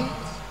one?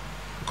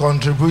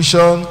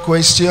 Contribution,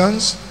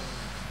 questions?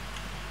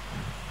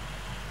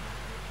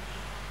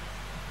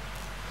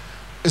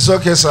 It's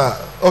okay, sir.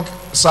 Okay,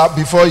 sir,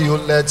 before you,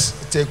 let's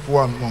take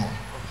one more.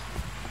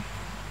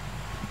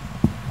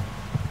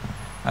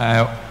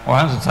 I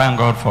want to thank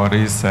God for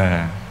this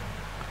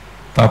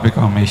topic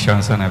on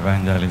missions and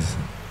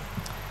evangelism.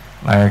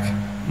 Like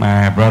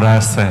my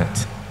brother said,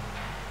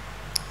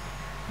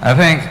 I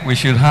think we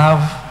should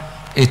have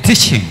a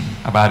teaching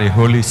about the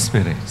Holy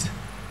Spirit.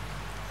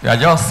 We are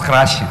just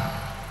scratching.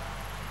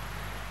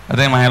 I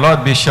think my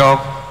Lord Bishop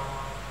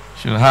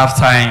should have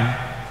time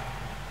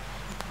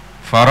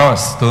for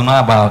us to know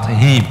about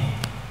him.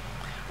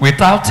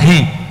 Without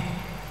him,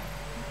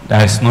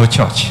 there is no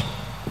church.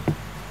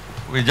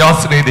 We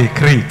just read the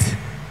creed.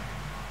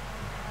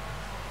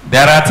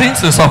 There are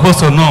things we're supposed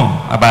to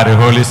know about the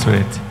Holy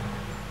Spirit.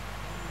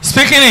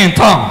 Speaking in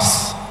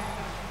tongues,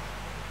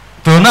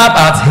 to know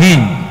about him,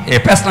 a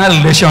personal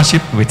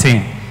relationship with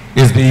him,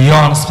 is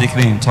beyond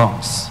speaking in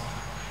tongues.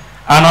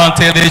 And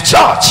until the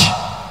church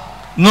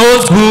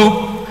knows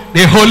who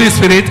the Holy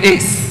Spirit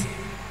is,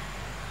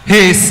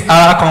 he is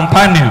our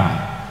companion.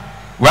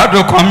 We have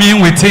to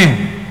commune with him,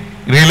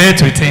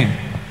 relate with him,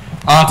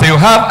 until you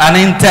have an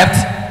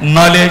in-depth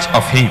knowledge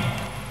of him.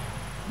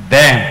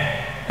 Then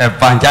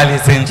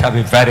evangelism shall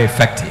be very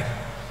effective.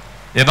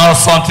 You know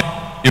something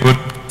you would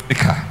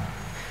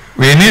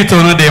we need to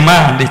know the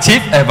man, the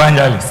chief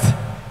evangelist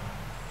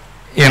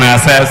in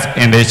ourselves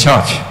in the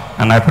church.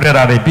 And I pray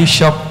that the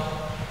bishop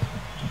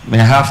may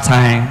have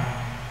time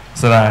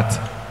so that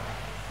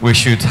we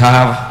should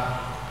have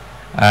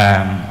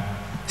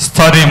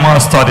more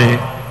study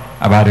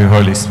about the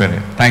Holy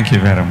Spirit. Thank you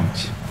very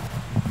much.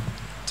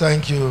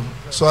 Thank you.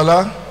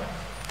 Swala,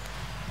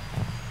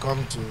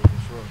 come to the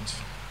front.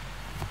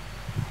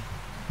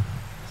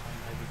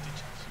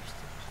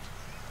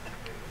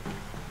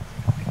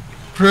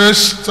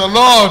 Praise the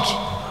Lord.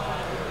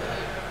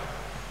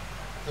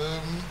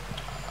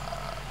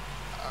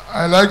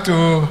 I'd like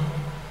to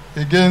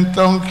again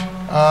thank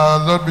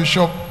Lord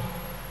Bishop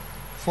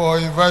for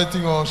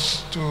inviting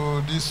us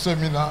to this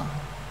seminar.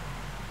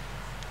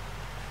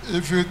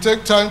 If you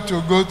take time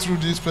to go through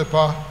this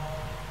paper,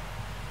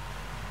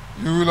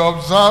 you will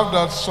observe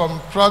that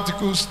some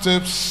practical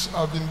steps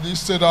have been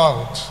listed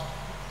out.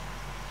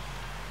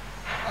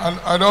 And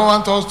I don't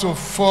want us to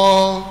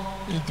fall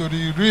into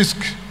the risk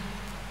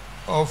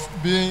of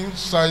being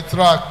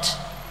sidetracked.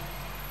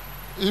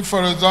 If,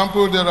 for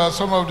example, there are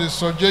some of the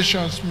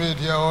suggestions made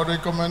here or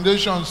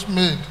recommendations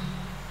made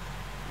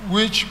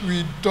which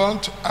we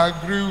don't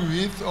agree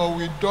with or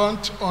we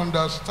don't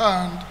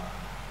understand,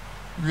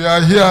 we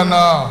are here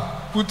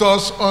now. Put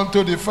us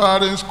onto the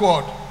firing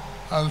squad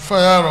and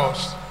fire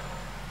us.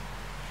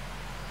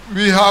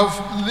 We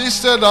have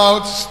listed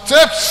out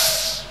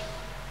steps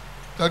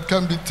that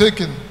can be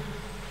taken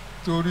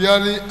to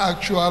really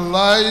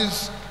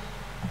actualize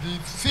the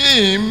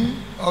theme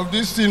of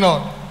this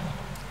synod.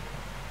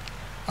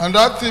 And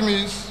that theme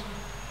is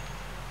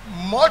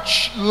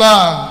much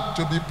land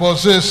to be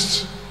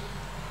possessed.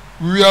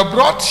 We are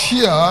brought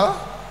here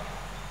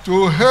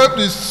to help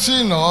the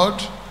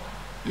synod,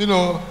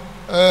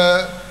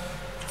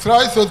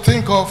 try to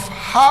think of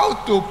how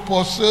to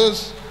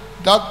possess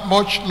that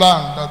much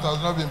land that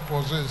has not been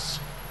possessed.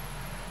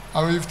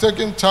 And we've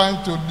taken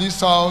time to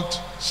list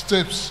out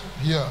steps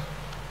here.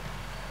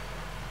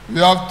 We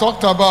have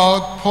talked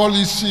about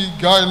policy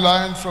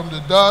guidelines from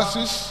the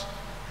diocese.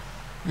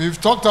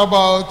 We've talked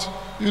about,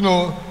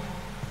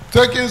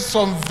 taking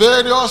some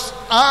various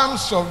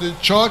arms of the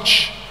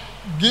church,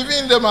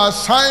 giving them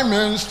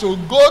assignments to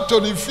go to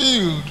the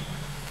field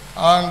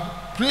and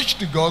preach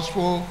the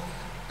gospel,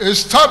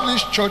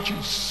 establish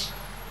churches.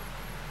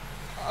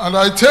 And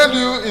I tell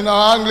you, in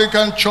our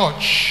Anglican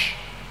church,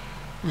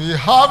 we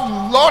have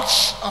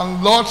lots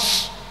and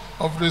lots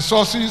of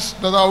resources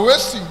that are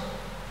wasting.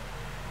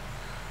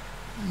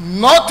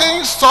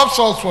 Nothing stops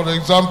us, for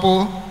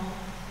example,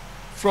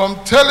 from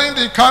telling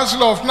the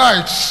Council of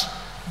Knights,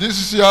 this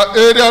is your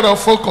area of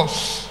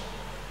focus.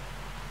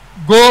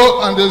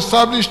 Go and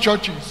establish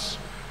churches.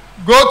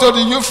 Go to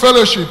the youth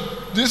fellowship.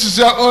 This is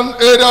your own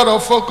area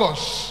of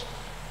focus.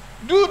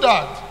 Do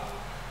that.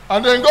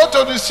 And then go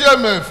to the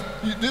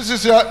CMF. This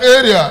is your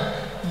area.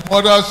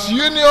 Mothers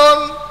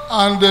Union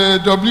and the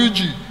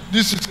WG.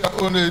 This is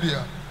your own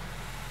area.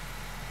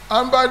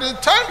 And by the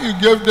time you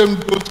give them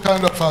those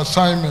kind of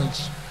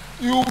assignments,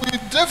 you will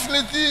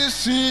definitely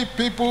see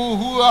people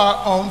who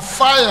are on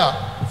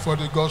fire for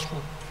the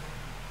gospel.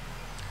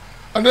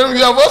 And then we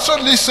have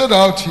also listed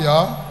out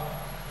here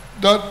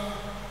that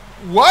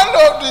one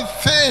of the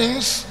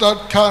things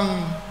that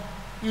can,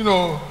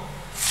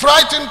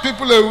 frighten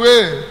people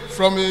away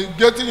from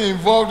getting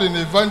involved in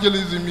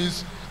evangelism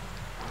is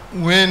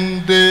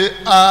when they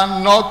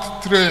are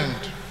not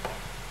trained.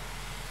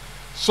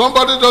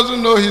 Somebody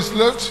doesn't know his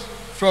left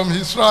from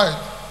his right,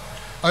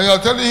 and you are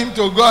telling him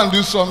to go and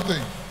do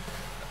something.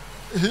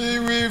 He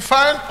will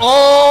find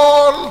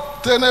all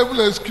tenable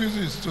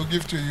excuses to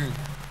give to you,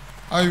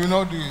 and you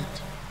will not do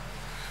it.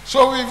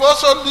 So we've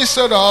also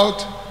listed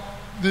out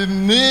the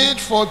need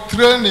for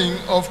training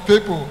of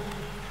people.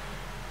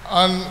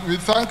 And we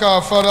thank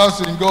our fathers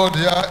in God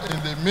here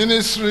in the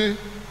ministry.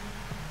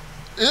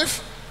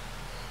 If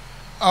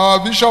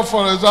our bishop,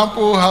 for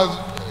example,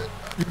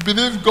 we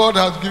believe God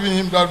has given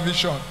him that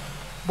vision,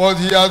 but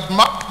he has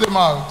mapped them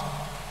out,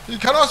 he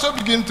can also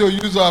begin to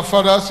use our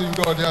fathers in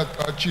God here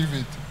to achieve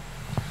it.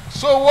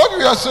 So what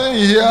we are saying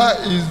here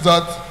is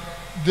that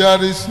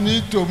there is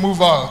need to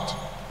move out.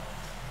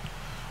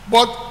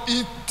 But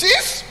it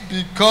is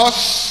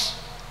because,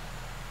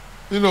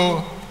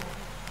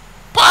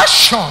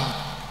 passion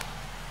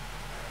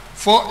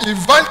for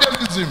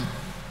evangelism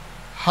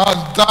has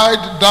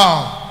died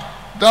down.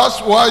 That's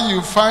why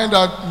you find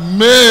that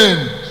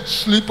men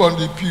sleep on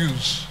the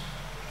pews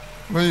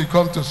when you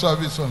come to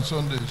service on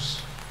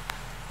Sundays.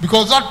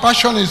 Because that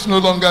passion is no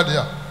longer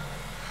there.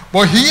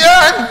 But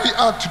here we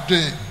are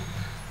today.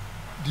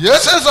 The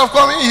essence of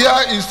coming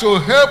here is to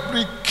help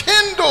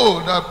rekindle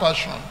that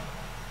passion.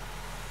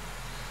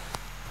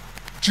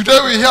 Today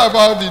we hear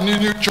about the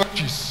new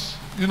churches,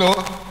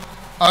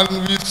 and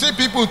we see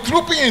people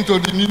trooping into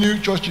the new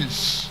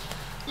churches.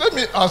 Let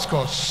me ask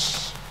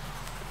us,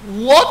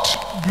 what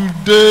do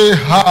they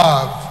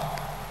have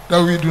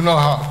that we do not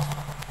have?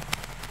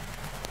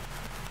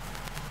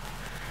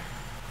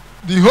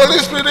 The Holy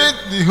Spirit,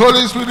 the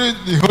Holy Spirit,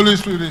 the Holy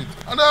Spirit.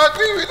 And I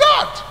agree with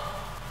that.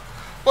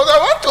 But I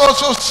want to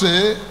also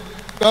say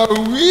that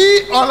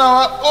we on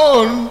our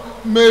own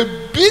may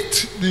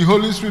beat the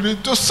Holy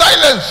Spirit to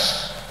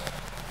silence.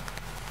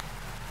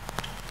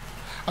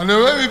 And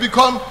then when we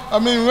become,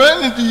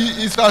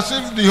 it's as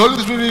if the Holy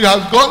Spirit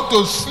has gone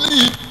to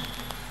sleep,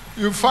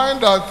 you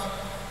find that,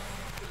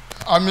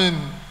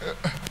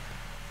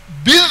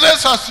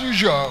 business as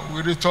usual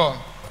will return.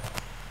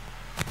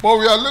 But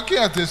we are looking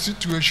at a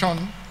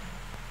situation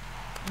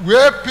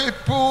where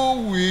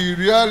people will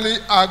really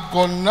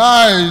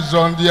agonize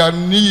on their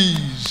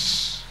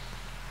knees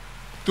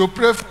to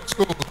pray for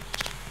souls.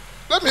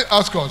 Let me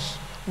ask us,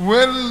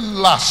 when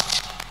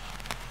last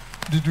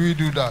did we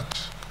do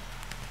that?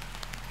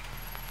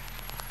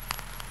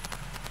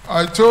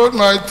 I told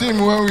my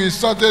team when we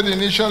started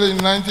initially in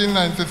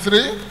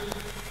 1993,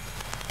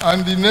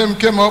 and the name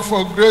came up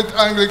for Great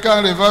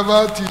Anglican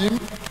Revival Team,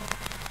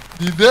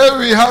 The day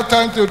we had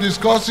time to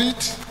discuss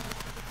it,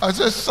 I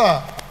said,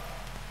 sir,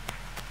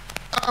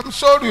 I'm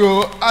sorry,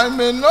 I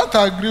may not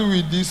agree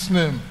with this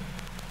name.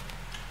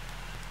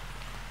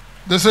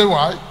 They say,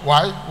 why?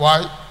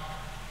 Why?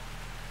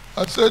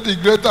 I said, the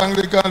Great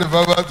Anglican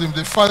Revival Team,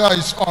 the fire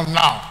is on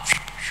now.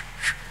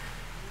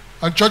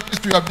 And churches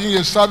were being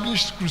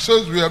established,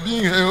 crusades were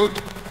being held.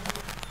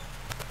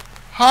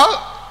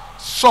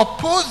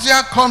 Suppose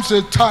there comes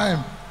a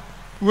time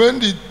when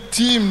the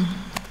team,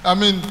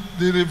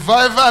 the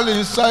revival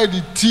inside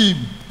the team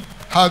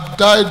had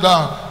died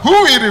down. Who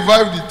will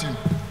revive the team?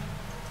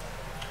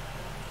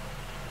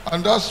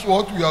 And that's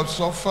what we have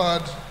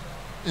suffered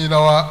in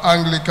our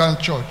Anglican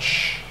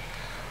church.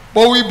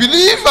 But we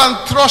believe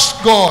and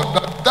trust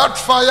God that that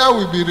fire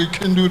will be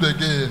rekindled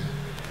again.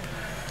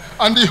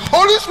 And the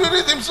Holy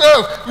Spirit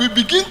himself will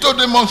begin to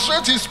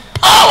demonstrate his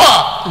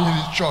power in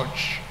his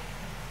church.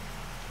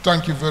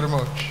 Thank you very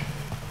much.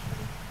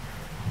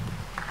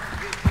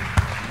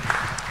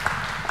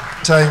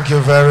 Thank you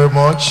very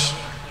much.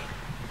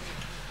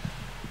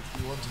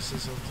 You want to say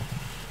something?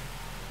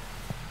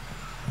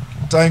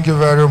 Thank you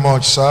very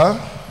much,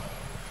 sir.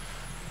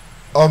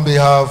 On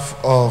behalf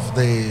of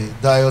the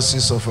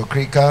Diocese of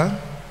Okrika,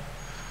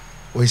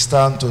 we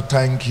stand to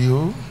thank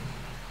you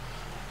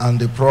and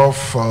the Prof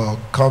for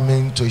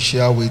coming to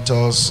share with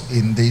us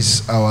in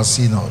this our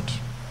synod.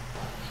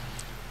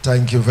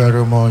 Thank you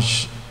very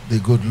much. The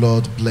good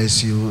Lord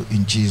bless you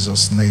in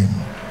Jesus' name.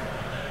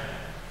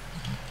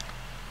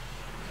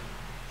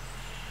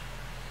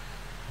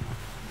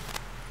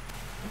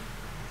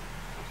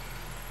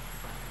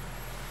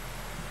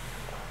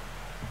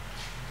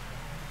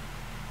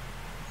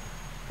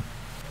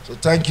 So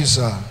thank you,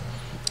 sir.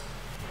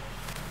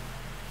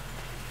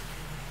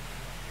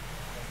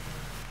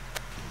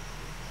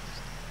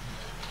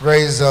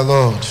 Praise the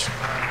Lord.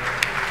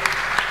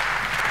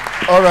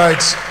 All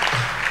right.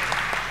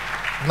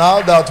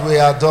 Now that we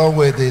are done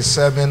with the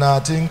seminar, I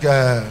think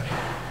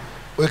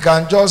we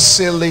can just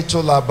say a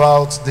little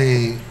about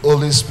the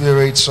Holy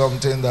Spirit,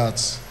 something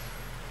that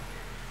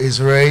is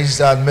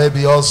raised, and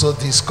maybe also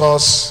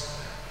discuss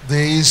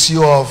the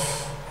issue of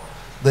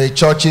the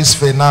church's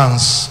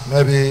finance,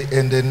 maybe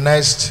in the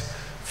next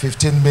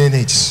 15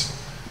 minutes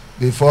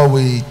before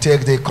we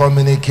take the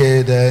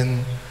communique,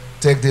 then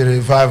take the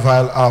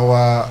revival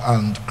hour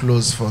and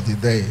close for the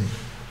day.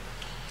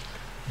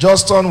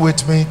 Just turn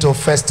with me to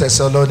 1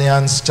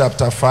 Thessalonians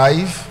chapter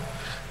 5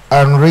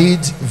 and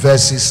read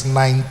verses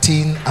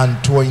 19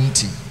 and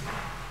 20.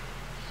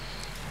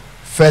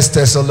 1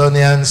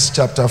 Thessalonians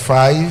chapter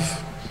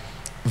 5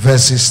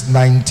 verses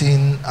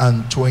 19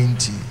 and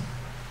 20.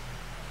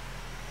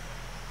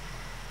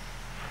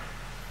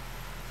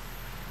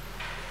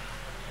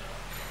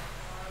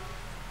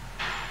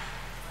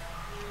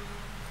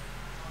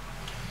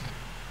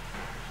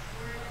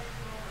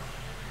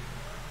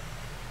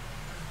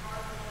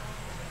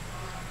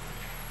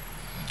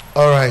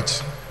 All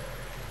right.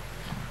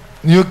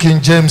 New King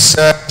James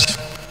said,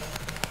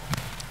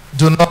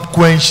 do not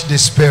quench the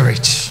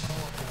spirit.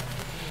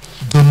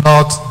 Do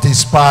not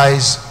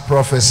despise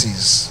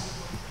prophecies.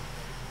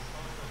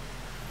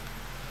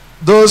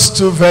 Those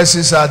two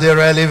verses, are they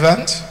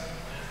relevant?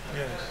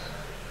 Yes.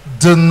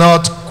 Do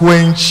not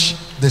quench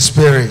the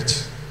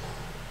spirit.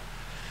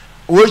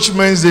 Which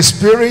means the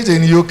spirit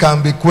in you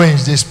can be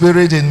quenched. The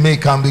spirit in me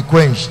can be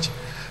quenched.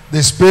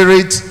 The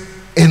spirit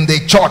in the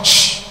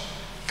church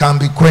can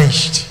be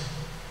quenched.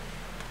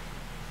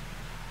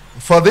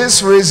 For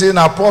this reason,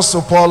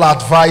 Apostle Paul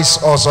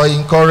advises us or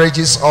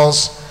encourages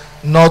us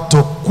not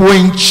to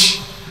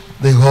quench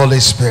the Holy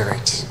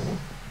Spirit.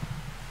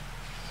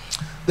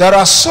 There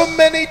are so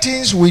many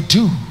things we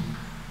do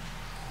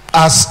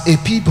as a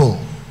people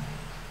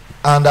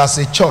and as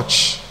a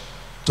church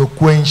to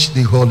quench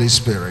the Holy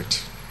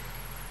Spirit.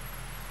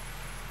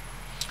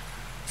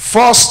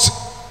 First,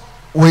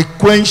 we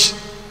quench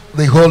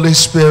the Holy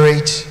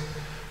Spirit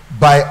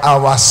by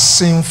our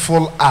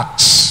sinful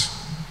acts.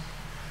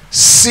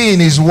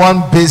 Sin is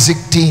one basic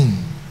thing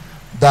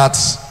that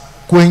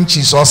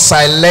quenches or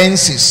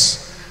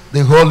silences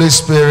the Holy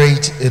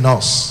Spirit in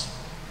us.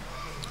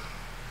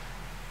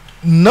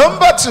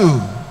 Number two,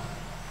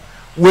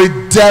 we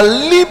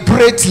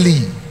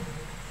deliberately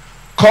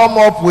come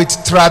up with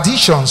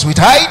traditions, with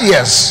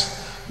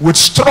ideas, with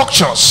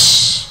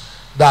structures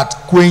that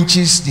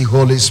quenches the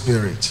Holy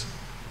Spirit.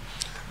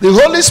 The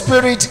Holy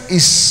Spirit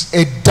is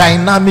a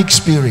dynamic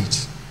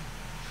spirit.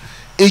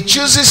 It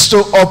chooses to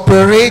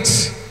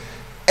operate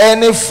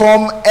any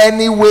form,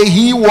 any way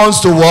he wants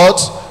to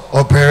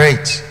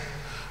operate.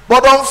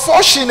 But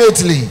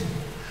unfortunately,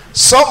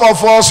 some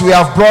of us, we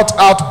have brought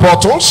out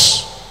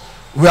bottles.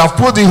 We have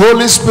put the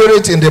Holy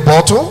Spirit in the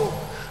bottle.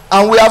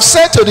 And we have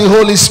said to the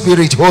Holy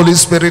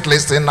Spirit,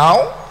 listen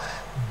now.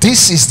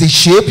 This is the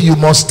shape you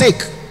must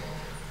take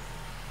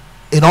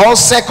in all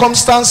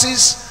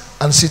circumstances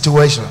and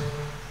situations.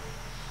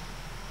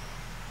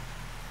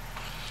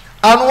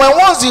 And when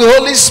once the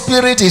Holy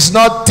Spirit is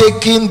not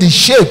taking the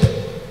shape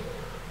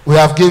we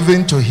have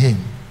given to him,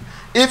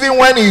 even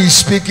when he is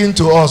speaking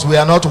to us, we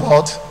are not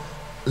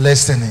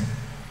listening.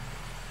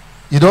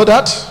 You know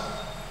that?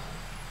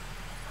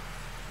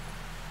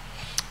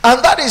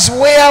 And that is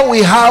where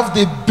we have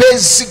the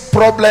basic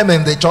problem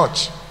in the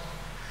church.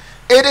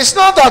 It is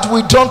not that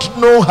we don't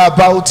know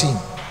about him.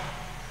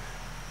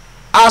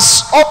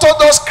 As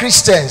Orthodox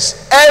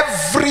Christians,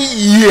 every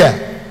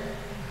year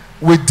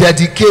we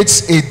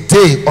dedicate a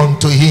day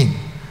unto him,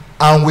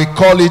 and we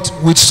call it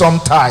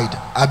Whitsuntide.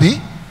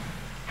 Abi?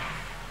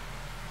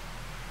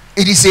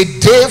 It is a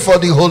day for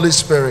the Holy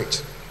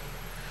Spirit.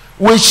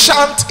 We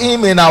chant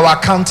him in our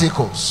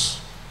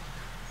canticles.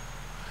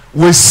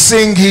 We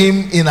sing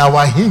him in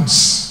our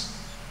hymns.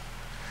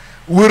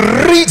 We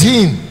read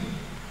him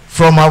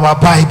from our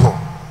Bible,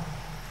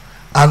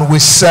 and we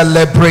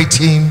celebrate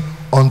him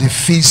on the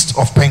Feast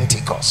of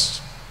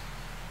Pentecost.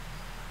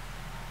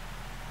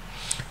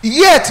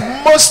 Yet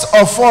most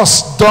of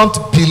us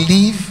don't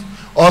believe,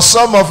 or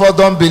some of us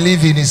don't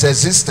believe in his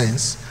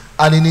existence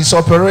and in his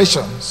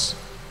operations.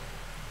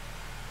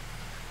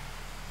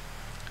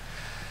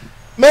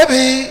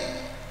 Maybe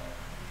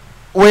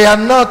we are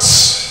not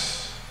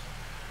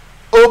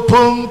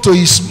open to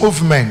his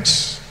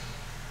movement,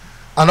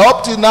 and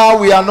up to now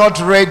we are not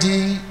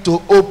ready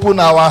to open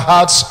our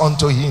hearts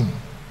unto him.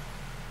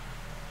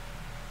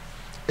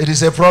 It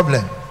is a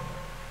problem.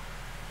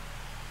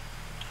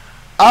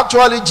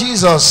 Actually,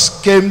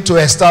 Jesus came to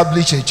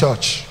establish a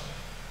church,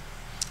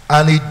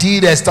 and he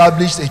did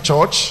establish the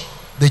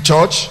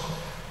church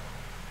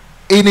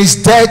in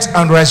his death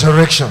and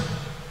resurrection.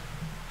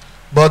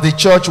 But the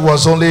church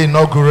was only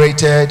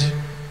inaugurated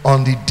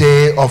on the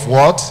day of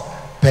what?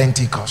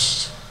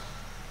 Pentecost.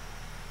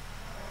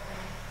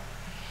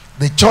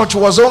 The church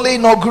was only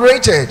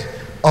inaugurated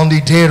on the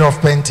day of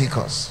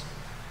Pentecost.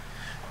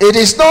 It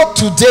is not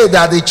today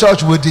that the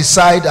church will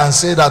decide and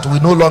say that we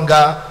no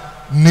longer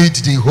need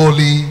the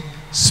Holy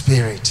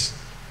Spirit.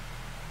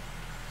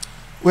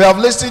 We have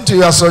listened to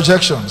your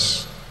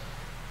suggestions.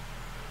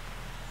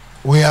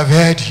 We have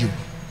heard you.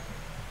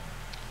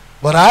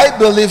 But I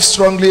believe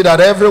strongly that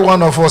every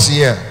one of us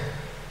here,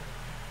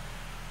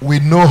 we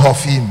know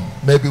of him.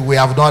 Maybe we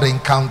have not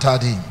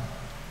encountered him.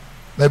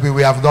 Maybe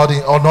we have not,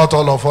 or not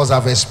all of us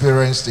have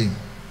experienced him.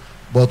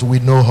 But we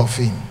know of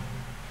him.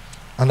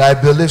 And I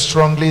believe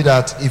strongly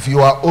that if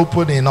you are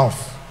open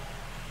enough,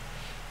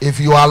 if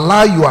you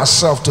allow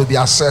yourself to be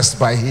assessed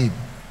by him,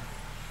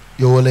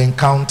 you will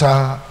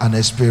encounter and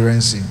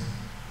experience him.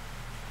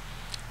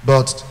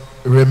 But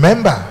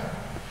remember,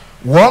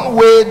 one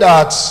way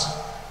that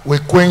we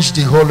quench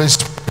the Holy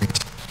Spirit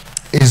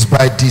is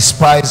by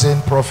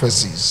despising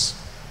prophecies.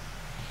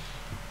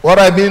 What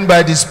I mean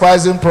by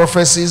despising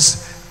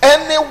prophecies,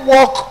 any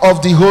work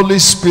of the Holy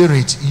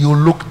Spirit, you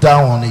look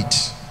down on it.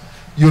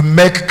 You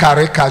make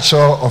caricature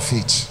of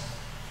it.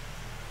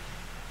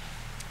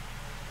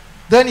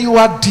 Then you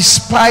are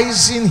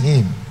despising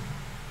him.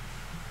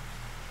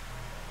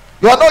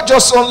 You are not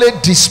just only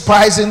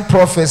despising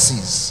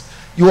prophecies,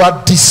 you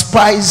are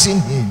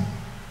despising him.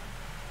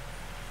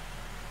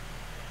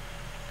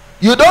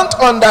 You don't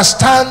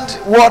understand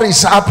what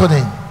is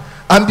happening,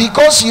 and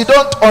because you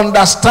don't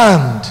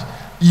understand,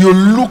 you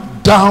look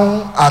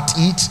down at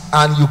it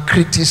and you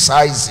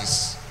criticize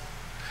it.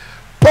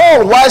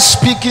 Paul, while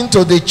speaking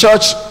to the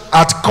church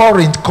at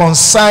Corinth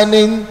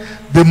concerning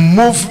the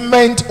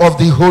movement of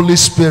the Holy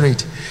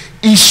Spirit,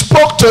 he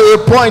spoke to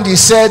a point. He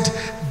said,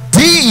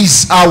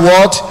 these are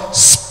what?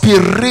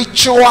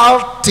 Spiritual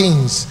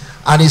things.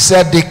 And he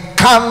said, the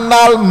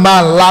carnal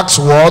man lacks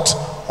what?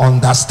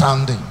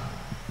 Understanding.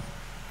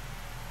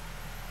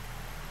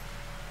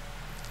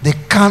 The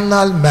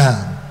carnal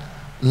man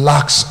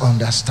lacks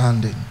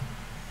understanding.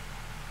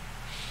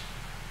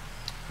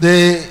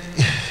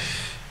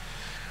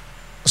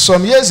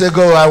 Some years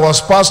ago, I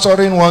was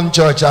pastoring one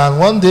church, and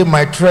one day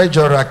my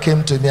treasurer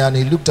came to me and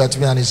he looked at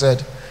me and he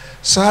said,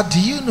 "Sir,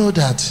 do you know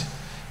that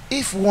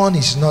if one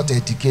is not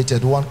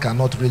educated, one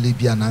cannot really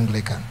be an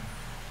Anglican?"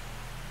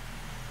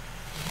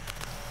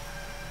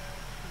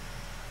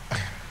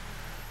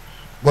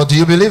 But do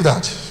you believe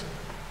that?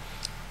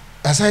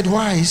 I said,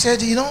 why? He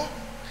said, you know,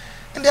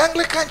 in the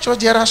Anglican church,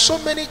 there are so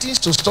many things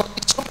to study,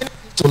 so many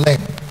things to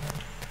learn.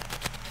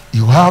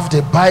 You have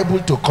the Bible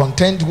to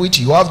contend with,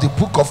 you have the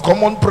Book of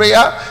Common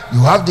Prayer, you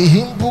have the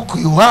hymn book,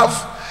 you have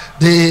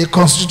the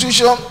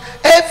Constitution.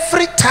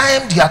 Every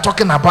time they are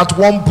talking about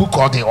one book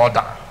or the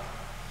other.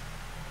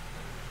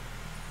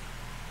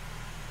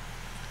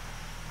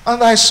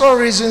 And I saw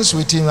reasons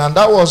with him, and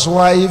that was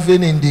why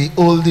even in the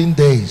olden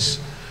days,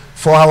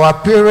 for our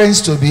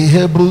parents to be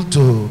able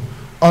to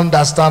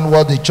understand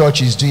what the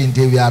church is doing,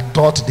 they were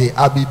taught the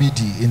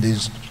ABBD in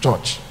the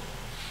church,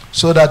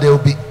 so that they will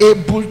be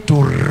able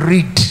to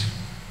read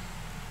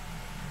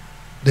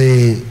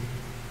the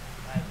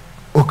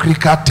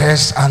Okrika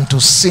text and to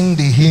sing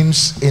the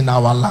hymns in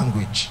our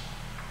language.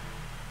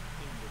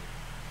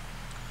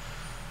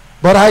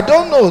 But I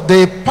don't know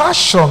the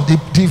passion,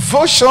 the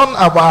devotion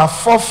our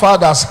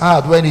forefathers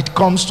had when it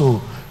comes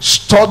to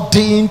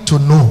studying to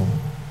know,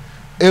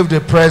 if the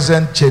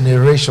present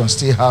generation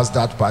still has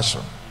that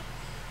passion.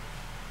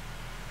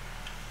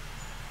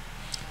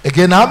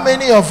 Again, how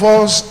many of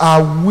us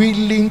are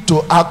willing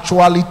to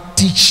actually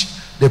teach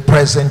the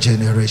present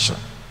generation.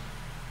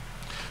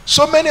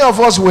 So many of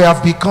us, we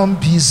have become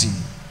busy,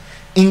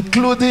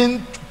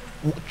 including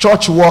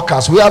church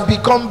workers. We have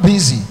become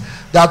busy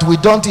that we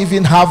don't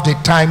even have the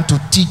time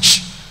to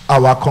teach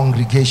our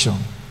congregation.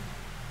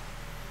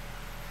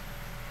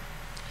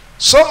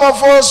 Some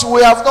of us,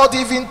 we have not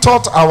even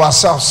taught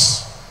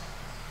ourselves.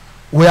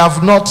 We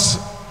have not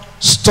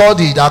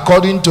studied,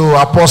 according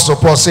to Apostle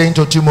Paul saying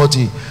to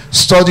Timothy,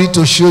 study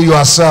to show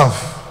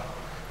yourself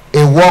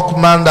a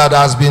workman that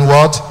has been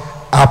what?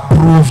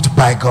 Approved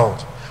by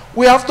God.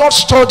 We have not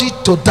studied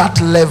to that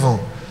level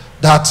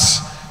that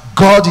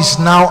God is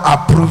now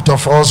approved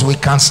of us. We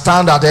can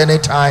stand at any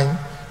time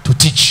to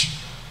teach.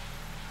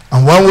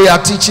 And when we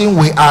are teaching,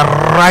 we are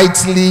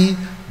rightly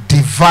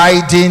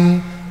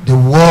dividing the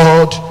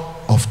word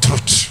of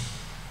truth.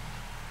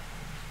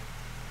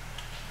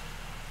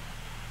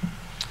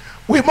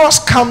 We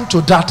must come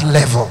to that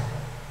level.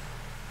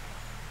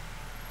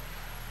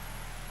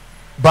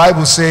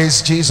 Bible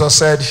says, Jesus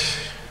said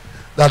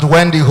that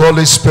when the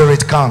Holy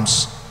Spirit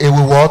comes, it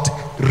will what?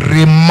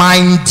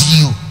 Remind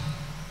you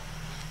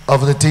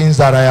of the things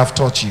that I have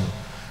taught you.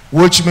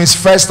 Which means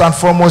first and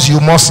foremost, you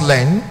must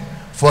learn.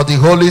 For the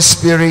Holy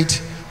Spirit,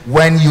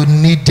 when you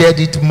needed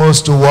it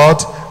most, to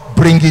what?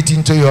 Bring it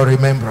into your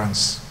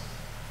remembrance.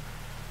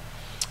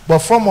 But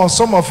for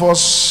some of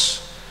us,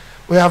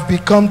 we have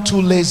become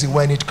too lazy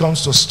when it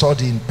comes to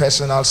studying,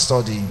 personal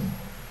studying.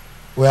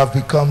 We have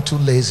become too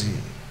lazy.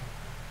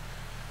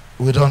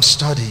 We don't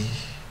study.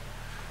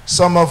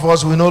 Some of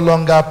us, we no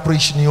longer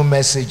preach new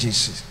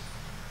messages,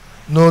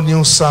 no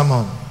new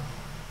sermon.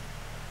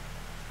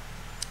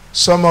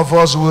 Some of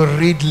us will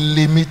read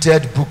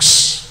limited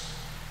books.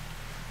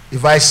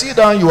 If I sit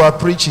down, you are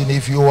preaching,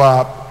 if you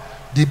are,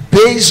 the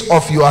base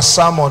of your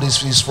sermon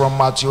is from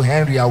Matthew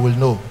Henry, I will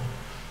know,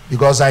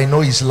 because I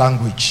know his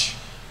language.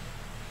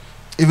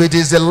 If it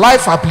is the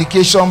Life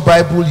Application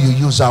Bible you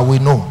use, I will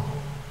know.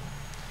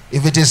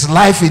 If it is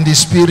Life in the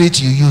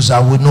Spirit you use, I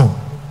will know.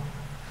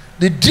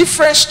 The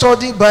different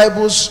study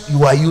Bibles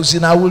you are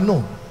using, I will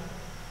know.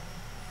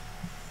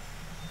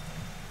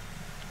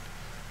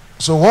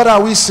 So what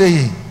are we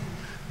saying?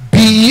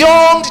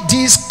 Beyond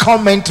these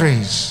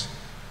commentaries,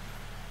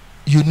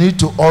 you need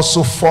to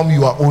also form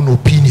your own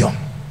opinion.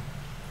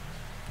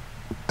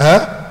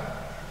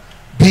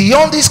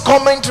 Beyond these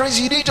commentaries,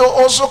 you need to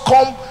also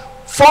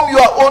form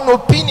your own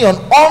opinion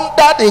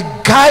under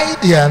the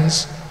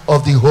guidance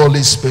of the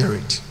Holy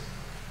Spirit.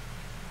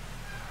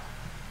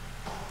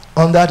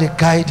 Under the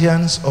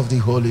guidance of the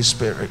Holy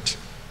Spirit.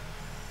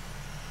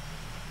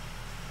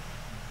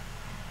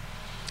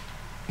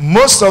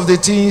 Most of the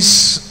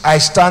things I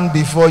stand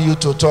before you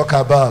to talk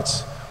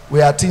about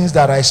were things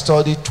that I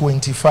studied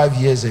 25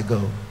 years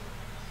ago.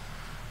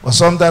 But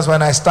sometimes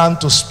when I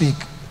stand to speak,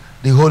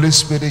 the Holy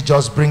Spirit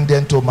just brings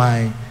them to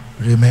my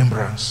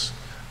remembrance.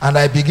 And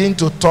I begin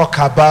to talk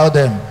about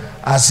them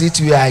as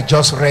it were I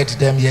just read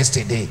them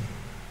yesterday.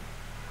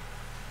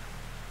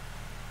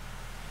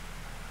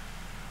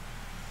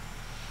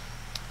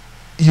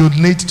 You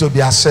need to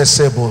be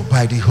accessible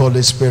by the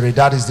Holy Spirit.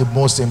 That is the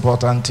most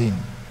important thing.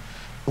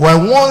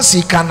 When once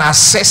he can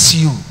access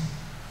you,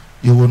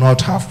 you will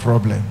not have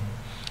problem.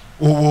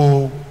 We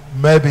will,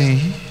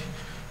 maybe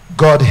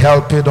God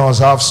helping us,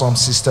 have some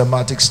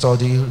systematic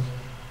study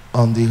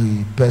on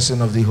the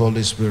person of the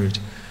Holy Spirit.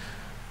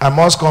 I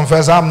must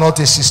confess, I'm not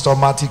a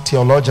systematic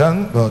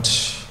theologian, but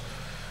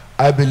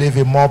I believe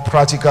in more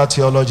practical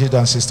theology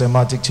than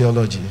systematic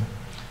theology,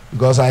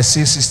 because I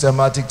see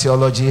systematic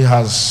theology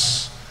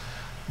as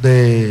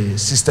the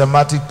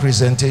systematic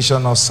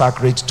presentation of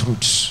sacred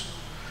truths.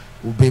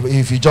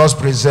 If you just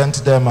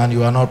present them and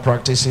you are not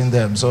practicing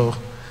them. So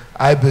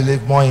I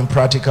believe more in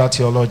practical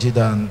theology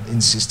than in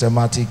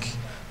systematic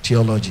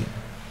theology.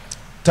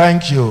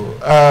 Thank you.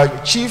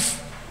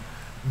 Chief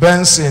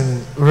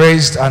Benson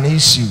raised an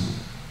issue.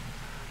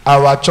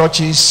 Our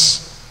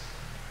churches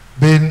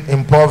being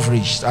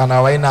impoverished and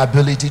our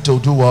inability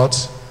to do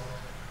what?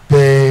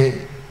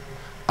 Pay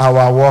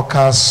our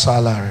workers'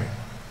 salary.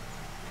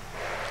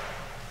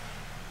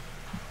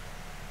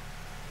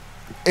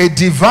 A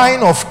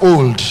divine of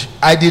old,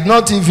 I did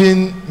not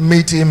even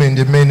meet him in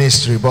the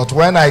ministry, but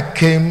when I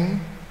came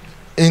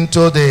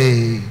into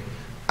the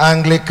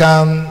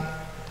Anglican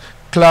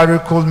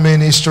clerical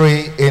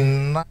ministry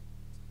in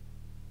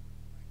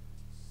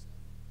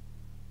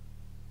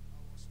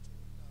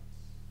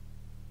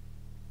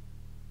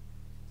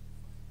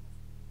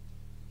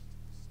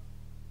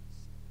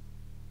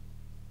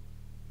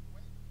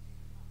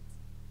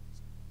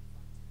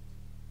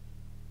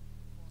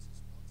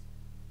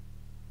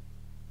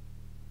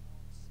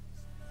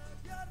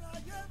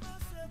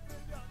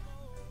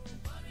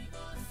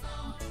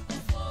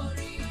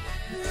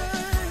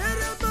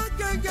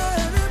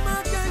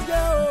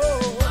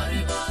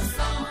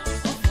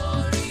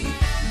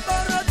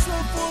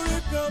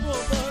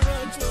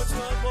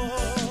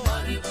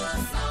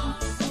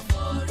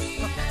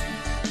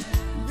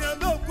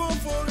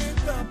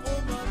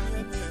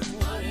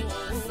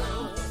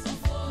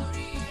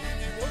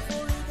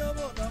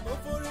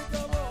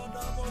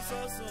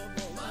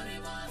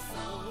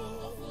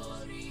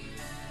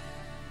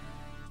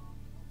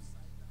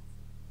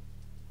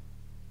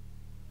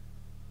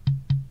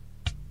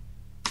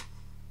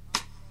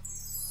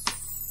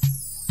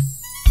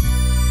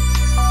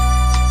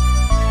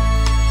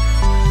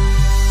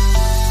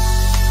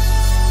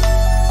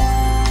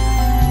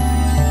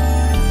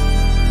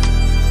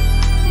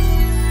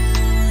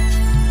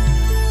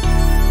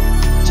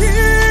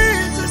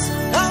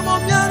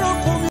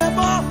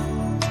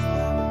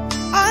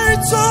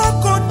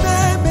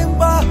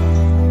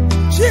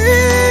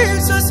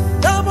Jesus,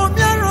 Damo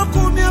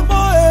Miracle, my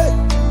boy.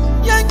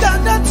 Yanga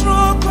that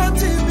rock,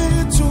 to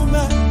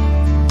me.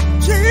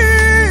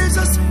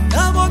 Jesus,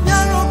 Damo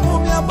Miracle,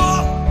 my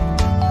boy.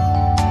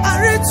 I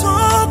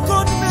retalk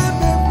on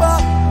member.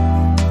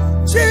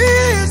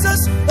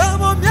 Jesus,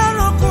 Damo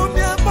Miracle,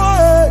 my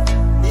boy.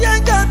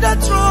 Yanga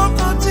that rock,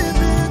 to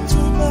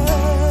me.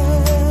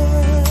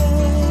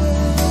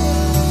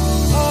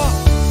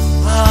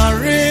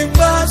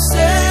 Arimba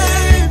say.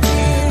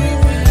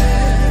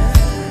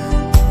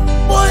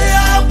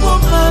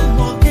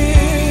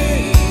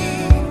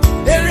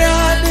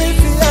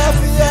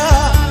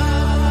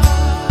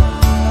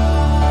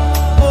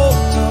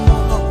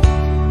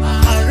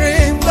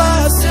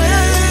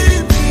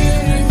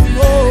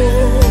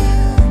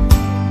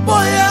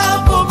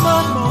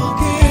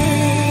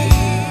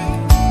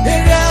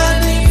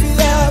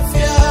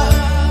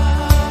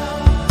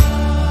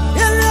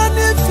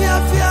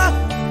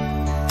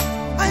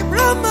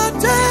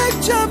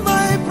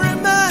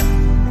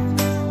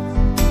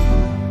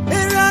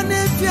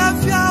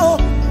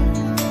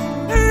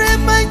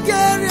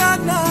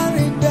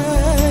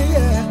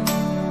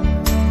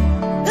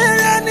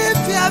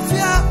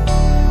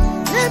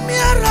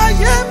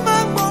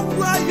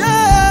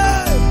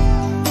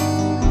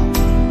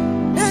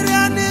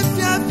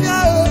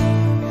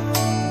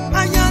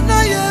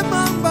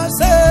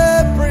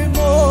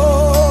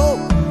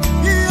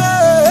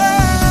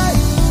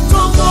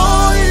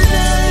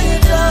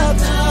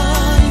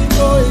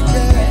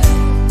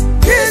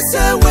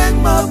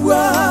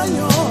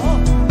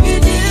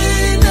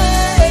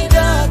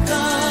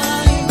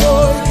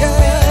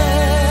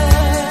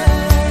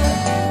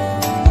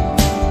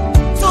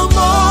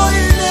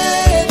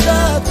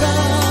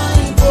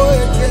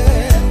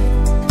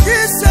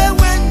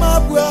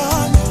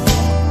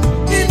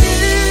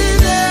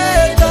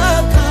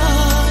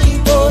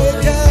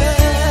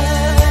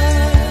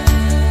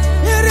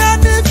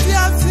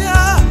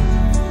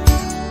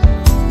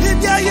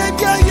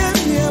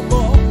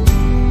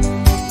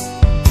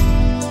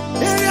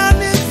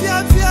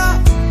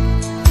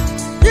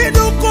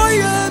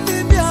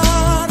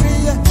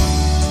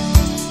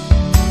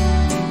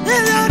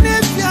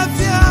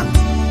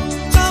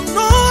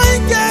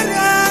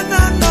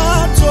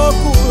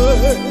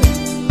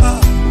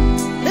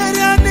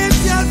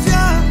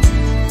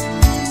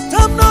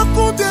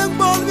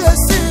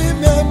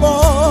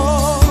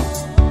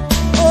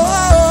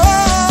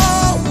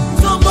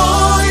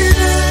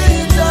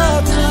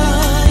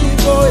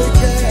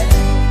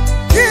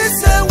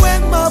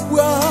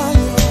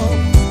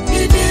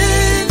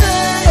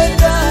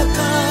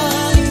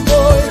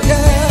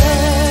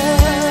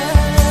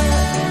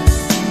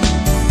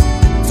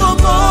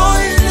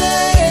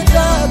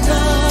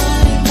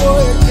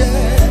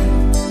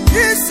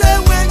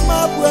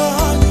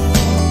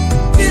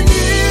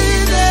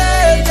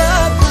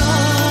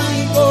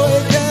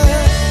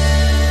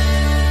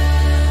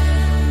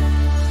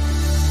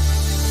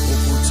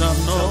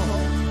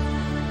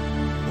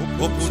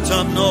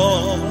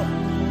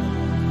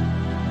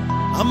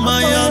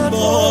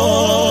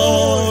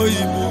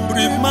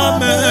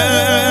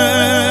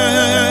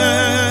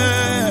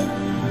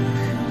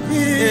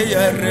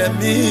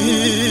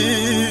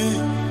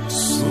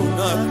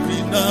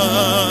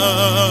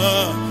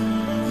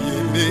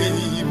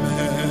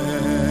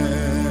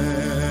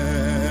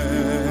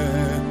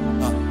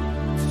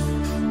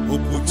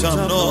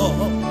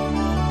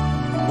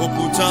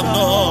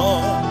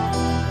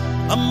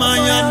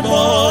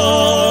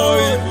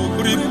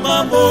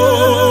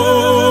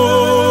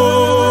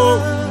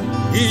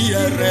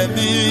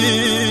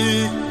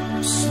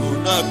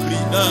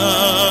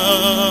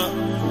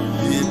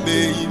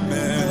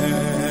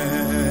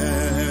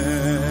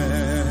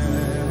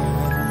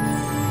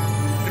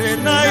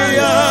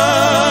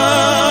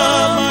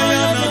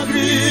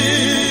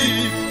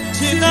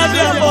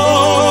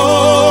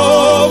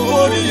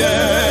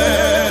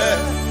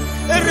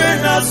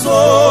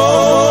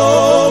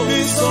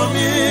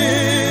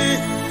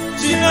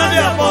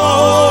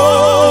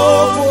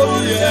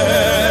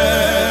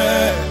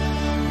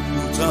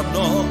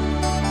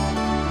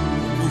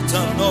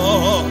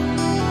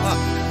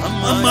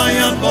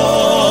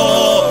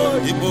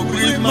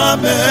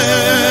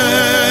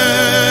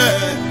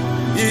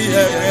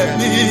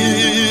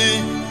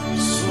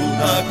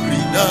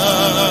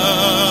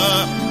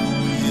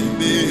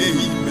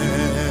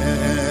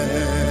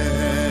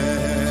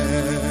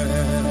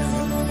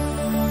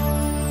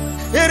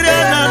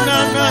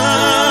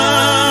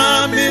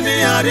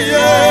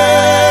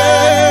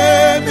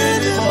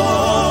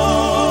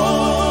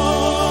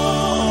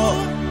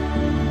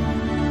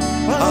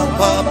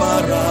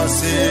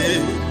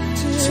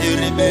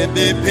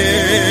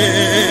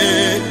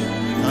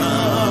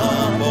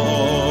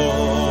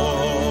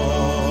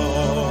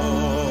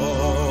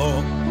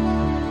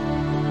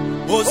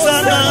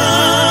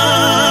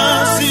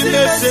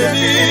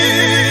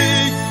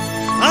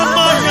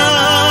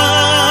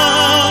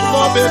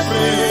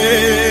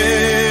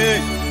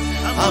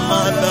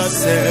 Amanda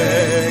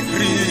se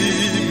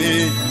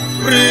grime,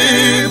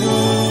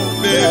 rimu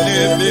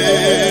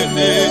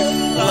bene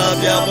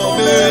l'abbiamo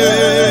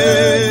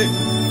bene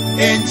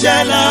in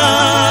cielo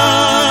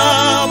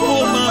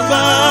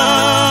bumaba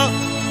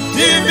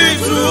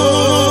dimitru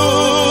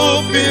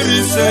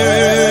pirise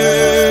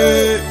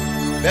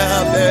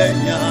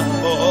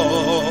beabeniamo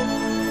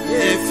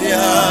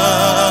efia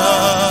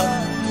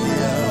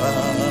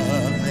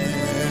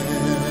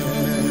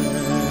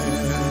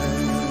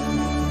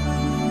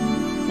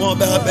mo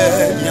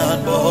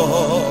beabeniamo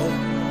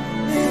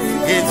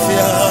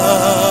efia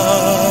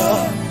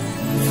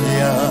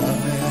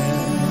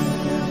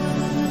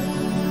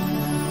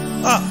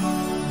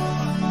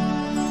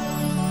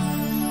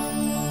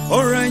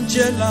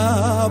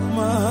Orangela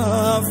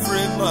ma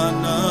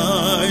fremana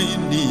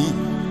ini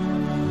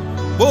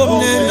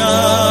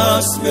Bomnena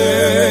sme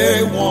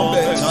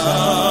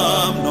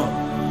wombetamno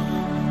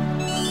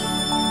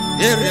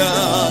Eria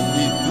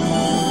ni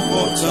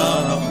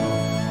dumotam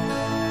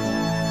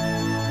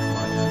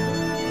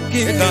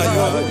Kika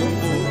yo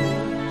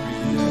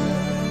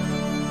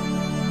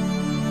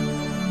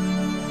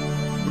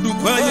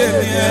Dupaye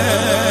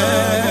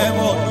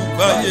miemo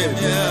Dupaye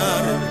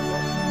miare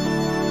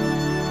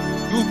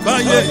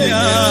Dupaye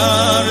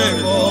miare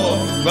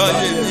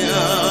Dupaye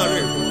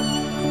miare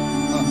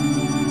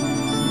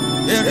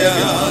Eria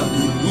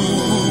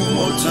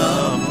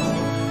dumotam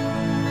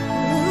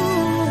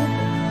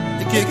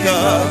Kika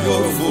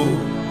yofu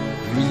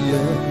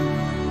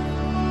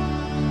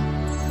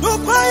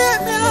Dupaye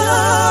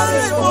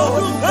miare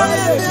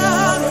Dupaye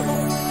miare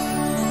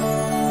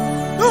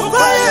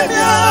Dupaye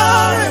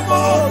miare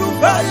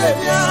Dupaye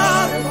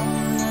miare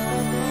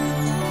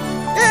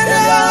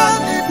Eria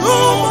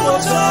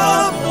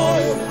dumotam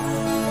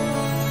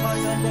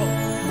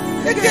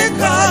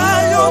Kika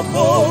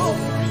yofu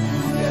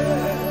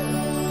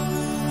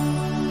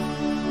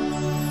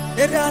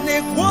Erane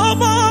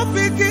kwabo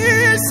piki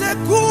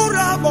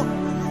sekurabo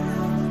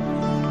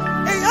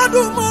E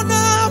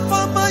adumona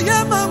fama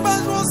yema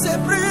bazo se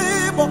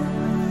primo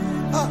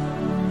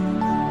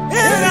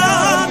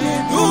Erane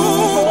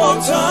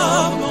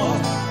dumotamo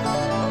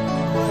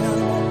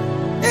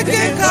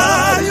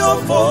Ekikayo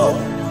fo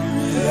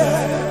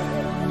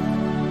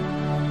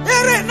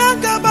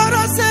Erenanga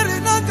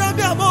baraserenanga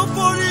biamo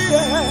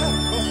forie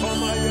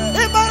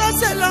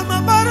Barasela ma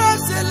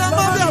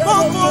biamo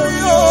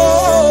furio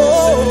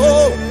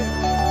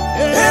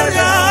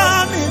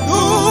Eriani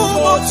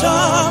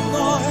dumotam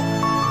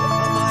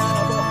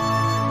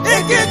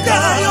Eke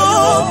kayo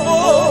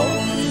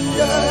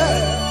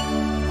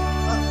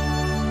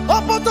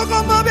Opoto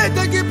kama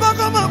bete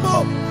kipaka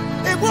mabo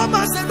Ebwa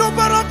mase no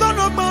parato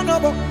no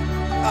manabo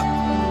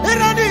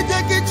Erani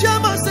teki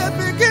chama se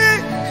piki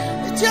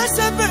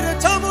Chese vere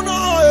tamuno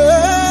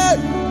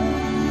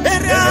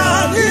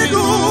Eriani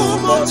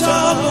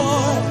dumotam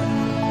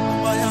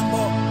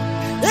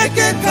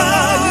Eke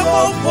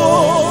kayo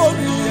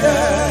forie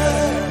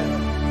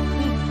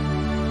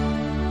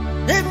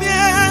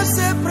Emie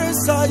se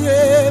presaye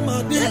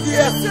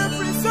madigia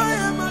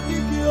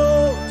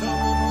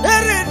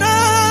Erena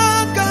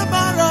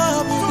kamara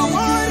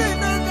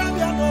Erena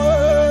kambiano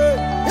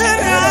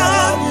Erena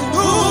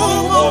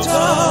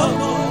dumotam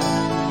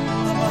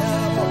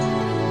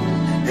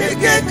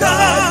Eke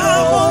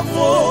kayo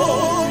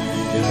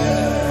forie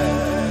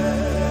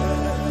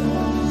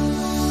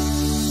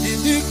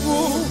Idiku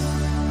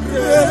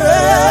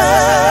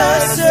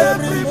Rese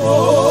primo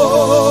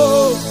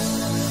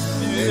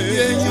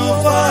Viegno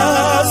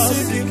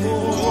pacifico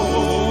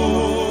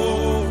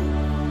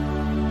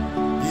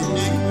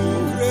Iniku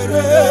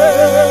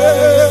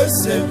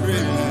rese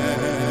primo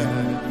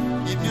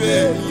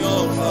Viegno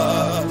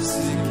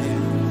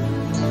pacifico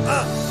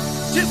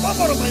Ci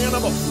favore mañana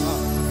mo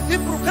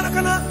Ipru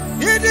kana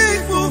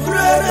Iniku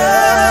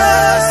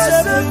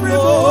rese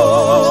primo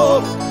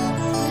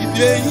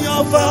Viegno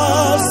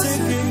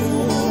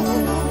pacifico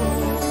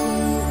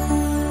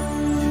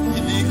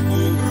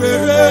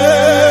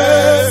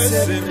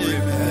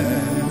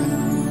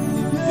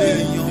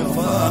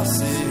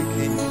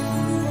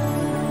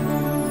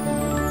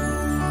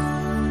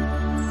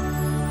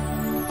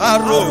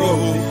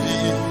Arrovi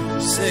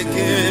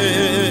seke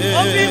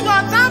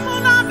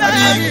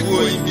Arigo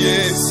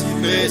imbiesi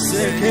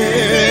meseke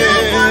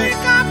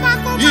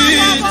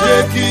Ide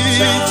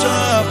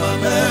kicha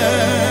mame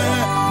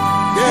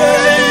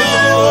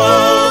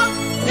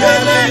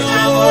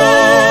Geleyo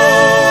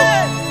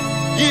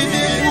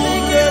Idi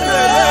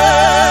ugere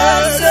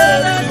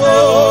serebo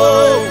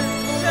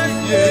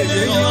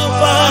Geleyo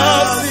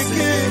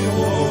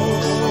pasikimo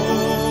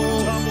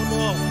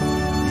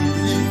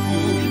Idi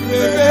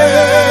ugere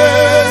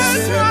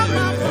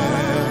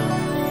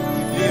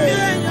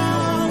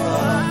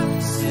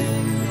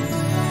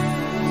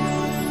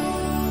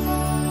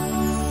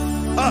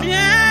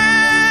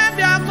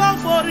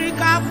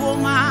Okrika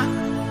boma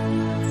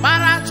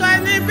para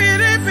chani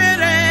pere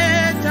pere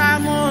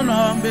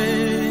tamunombe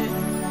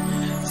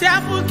si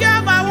apuke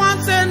ba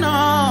wante no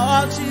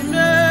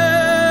ochime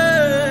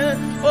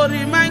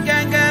ori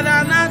mangengera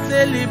na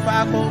telipa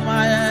koma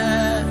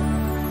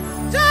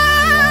ja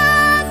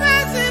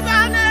besi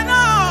bane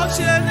no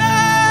chene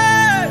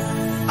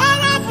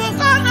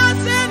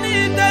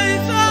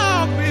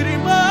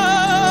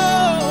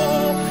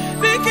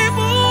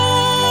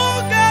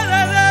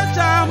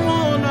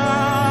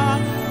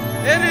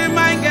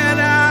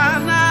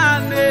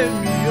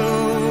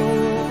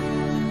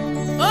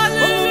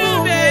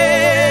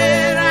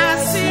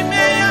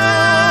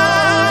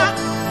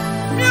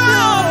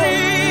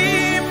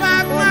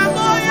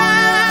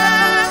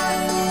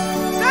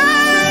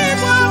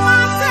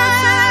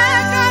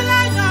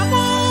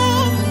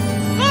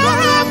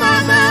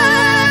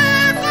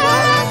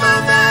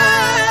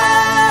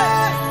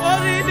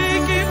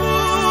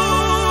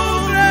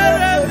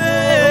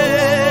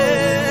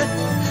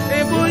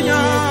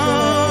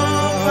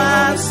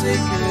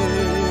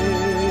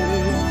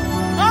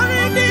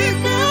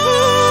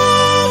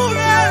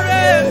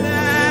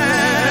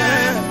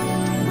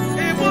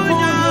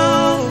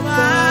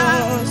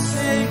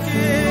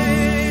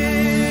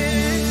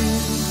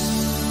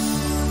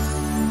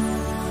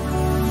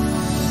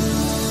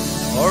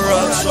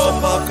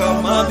chopa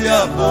kama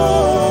biabo.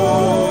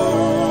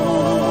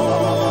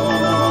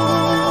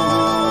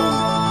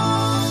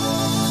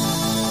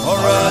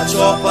 Ora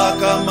chopa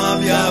kama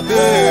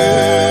biabe.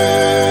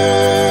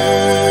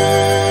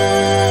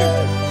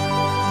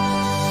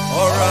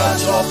 Ora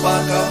chopa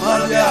kama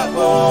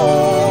biabo.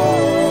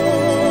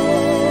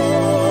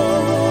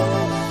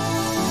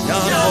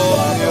 Yano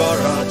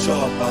ora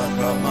chopa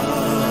kama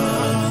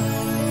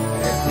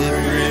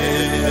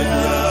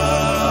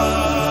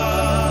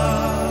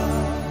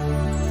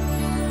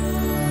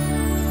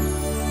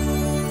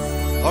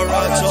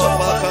Ora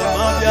chopa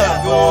kama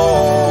biago.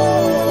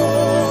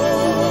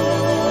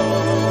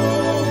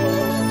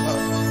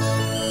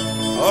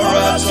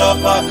 Ora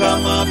chopa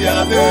kama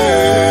biabe.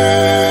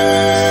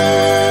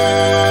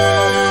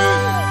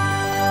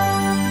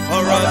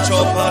 Ora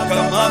chopa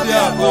kama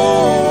biago.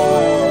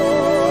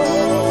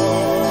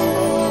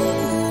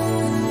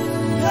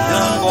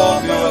 Yango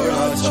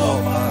ora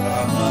chopa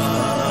kama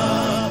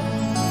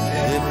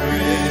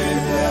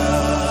ebrevia.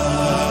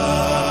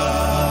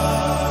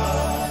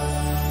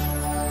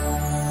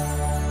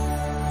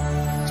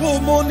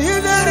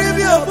 Monine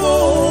ribiabo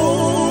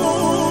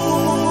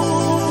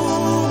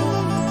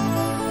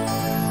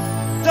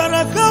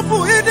Tarakapu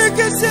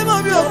idike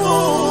sema biabo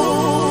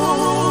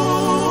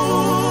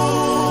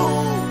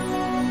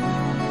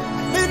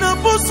Mina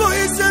poso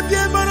ise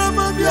bie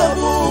barama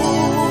biabo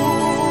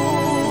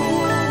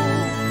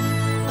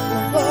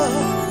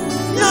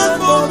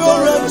Yango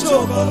gora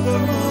chopa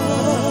kama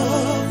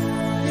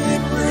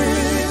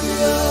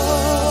Ibrivia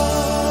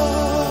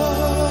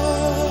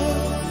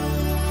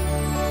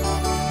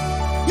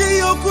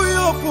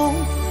Yoku,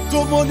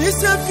 tomoni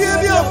se fie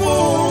biabo.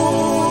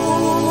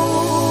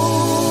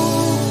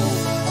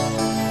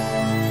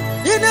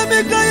 Ine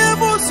mikaye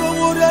boso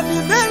mori ani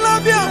mela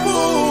biabo.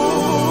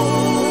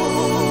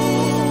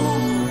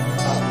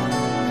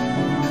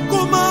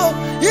 Kuma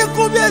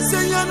ikubye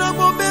senyana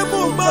bombe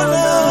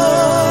mumbala.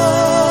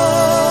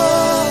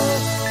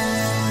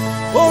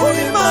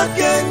 Ori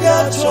magenga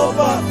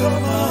choba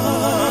kama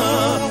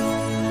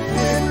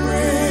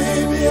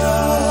Ibrivia.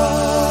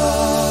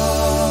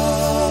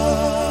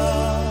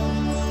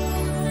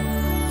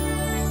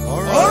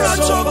 Ora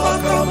chopa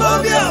kama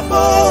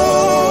biabo.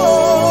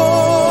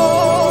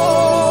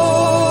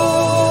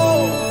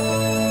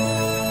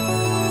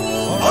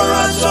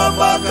 Ora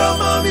chopa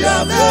kama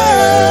biabo.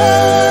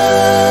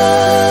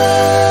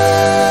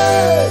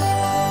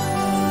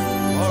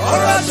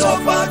 Ora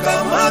chopa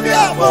kama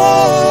biabo.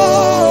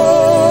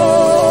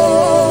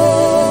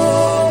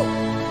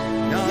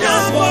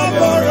 Nyambo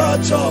ora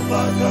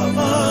chopa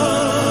kama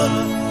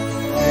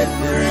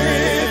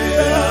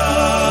Ebrevia.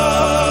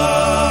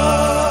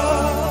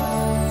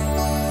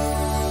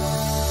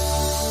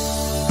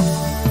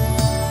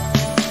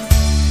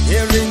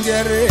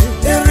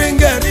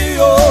 Eringeri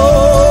yo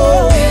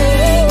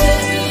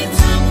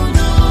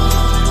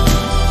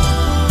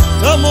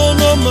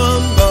Tamono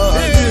mamba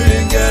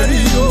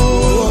Eringeri yo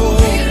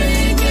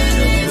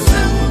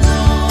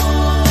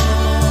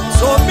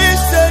So mi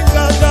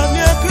senga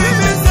damye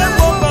krimi se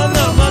bomba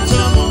na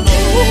matamono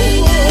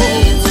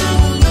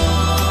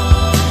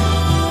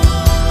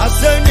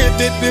Asenye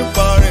pipi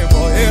pare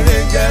mo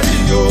Eringeri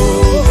yo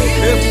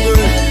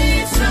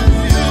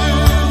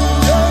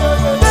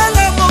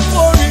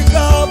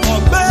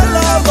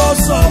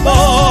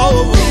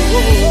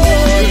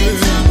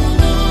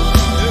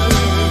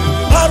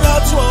Para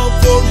tua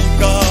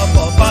Okrika,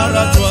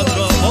 para tua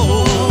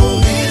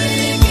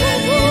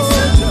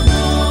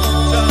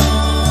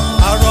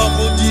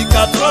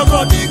Arobudika,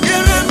 tromodi,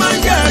 kere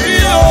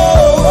mangario.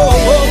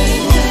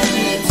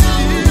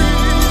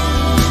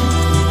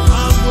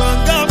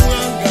 Amwanga,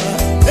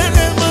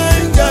 ere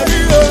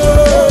mangario.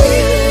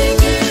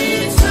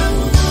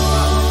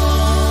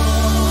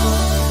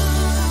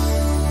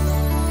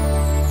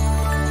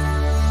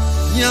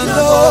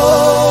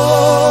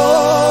 Nyando.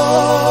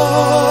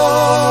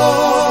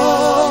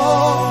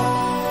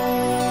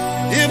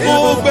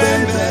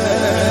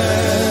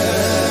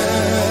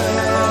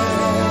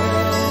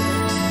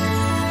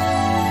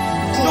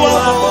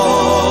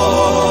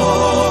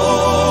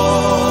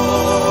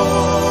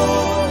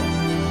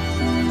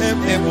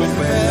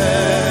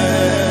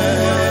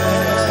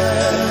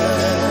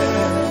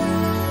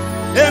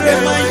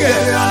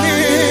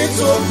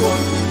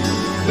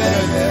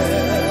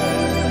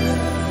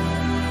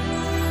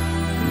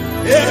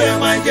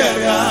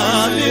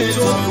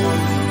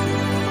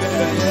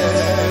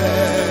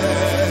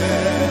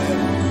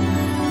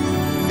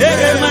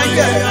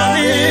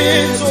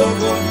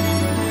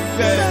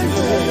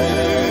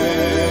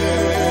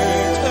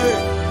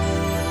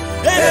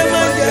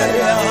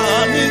 Ere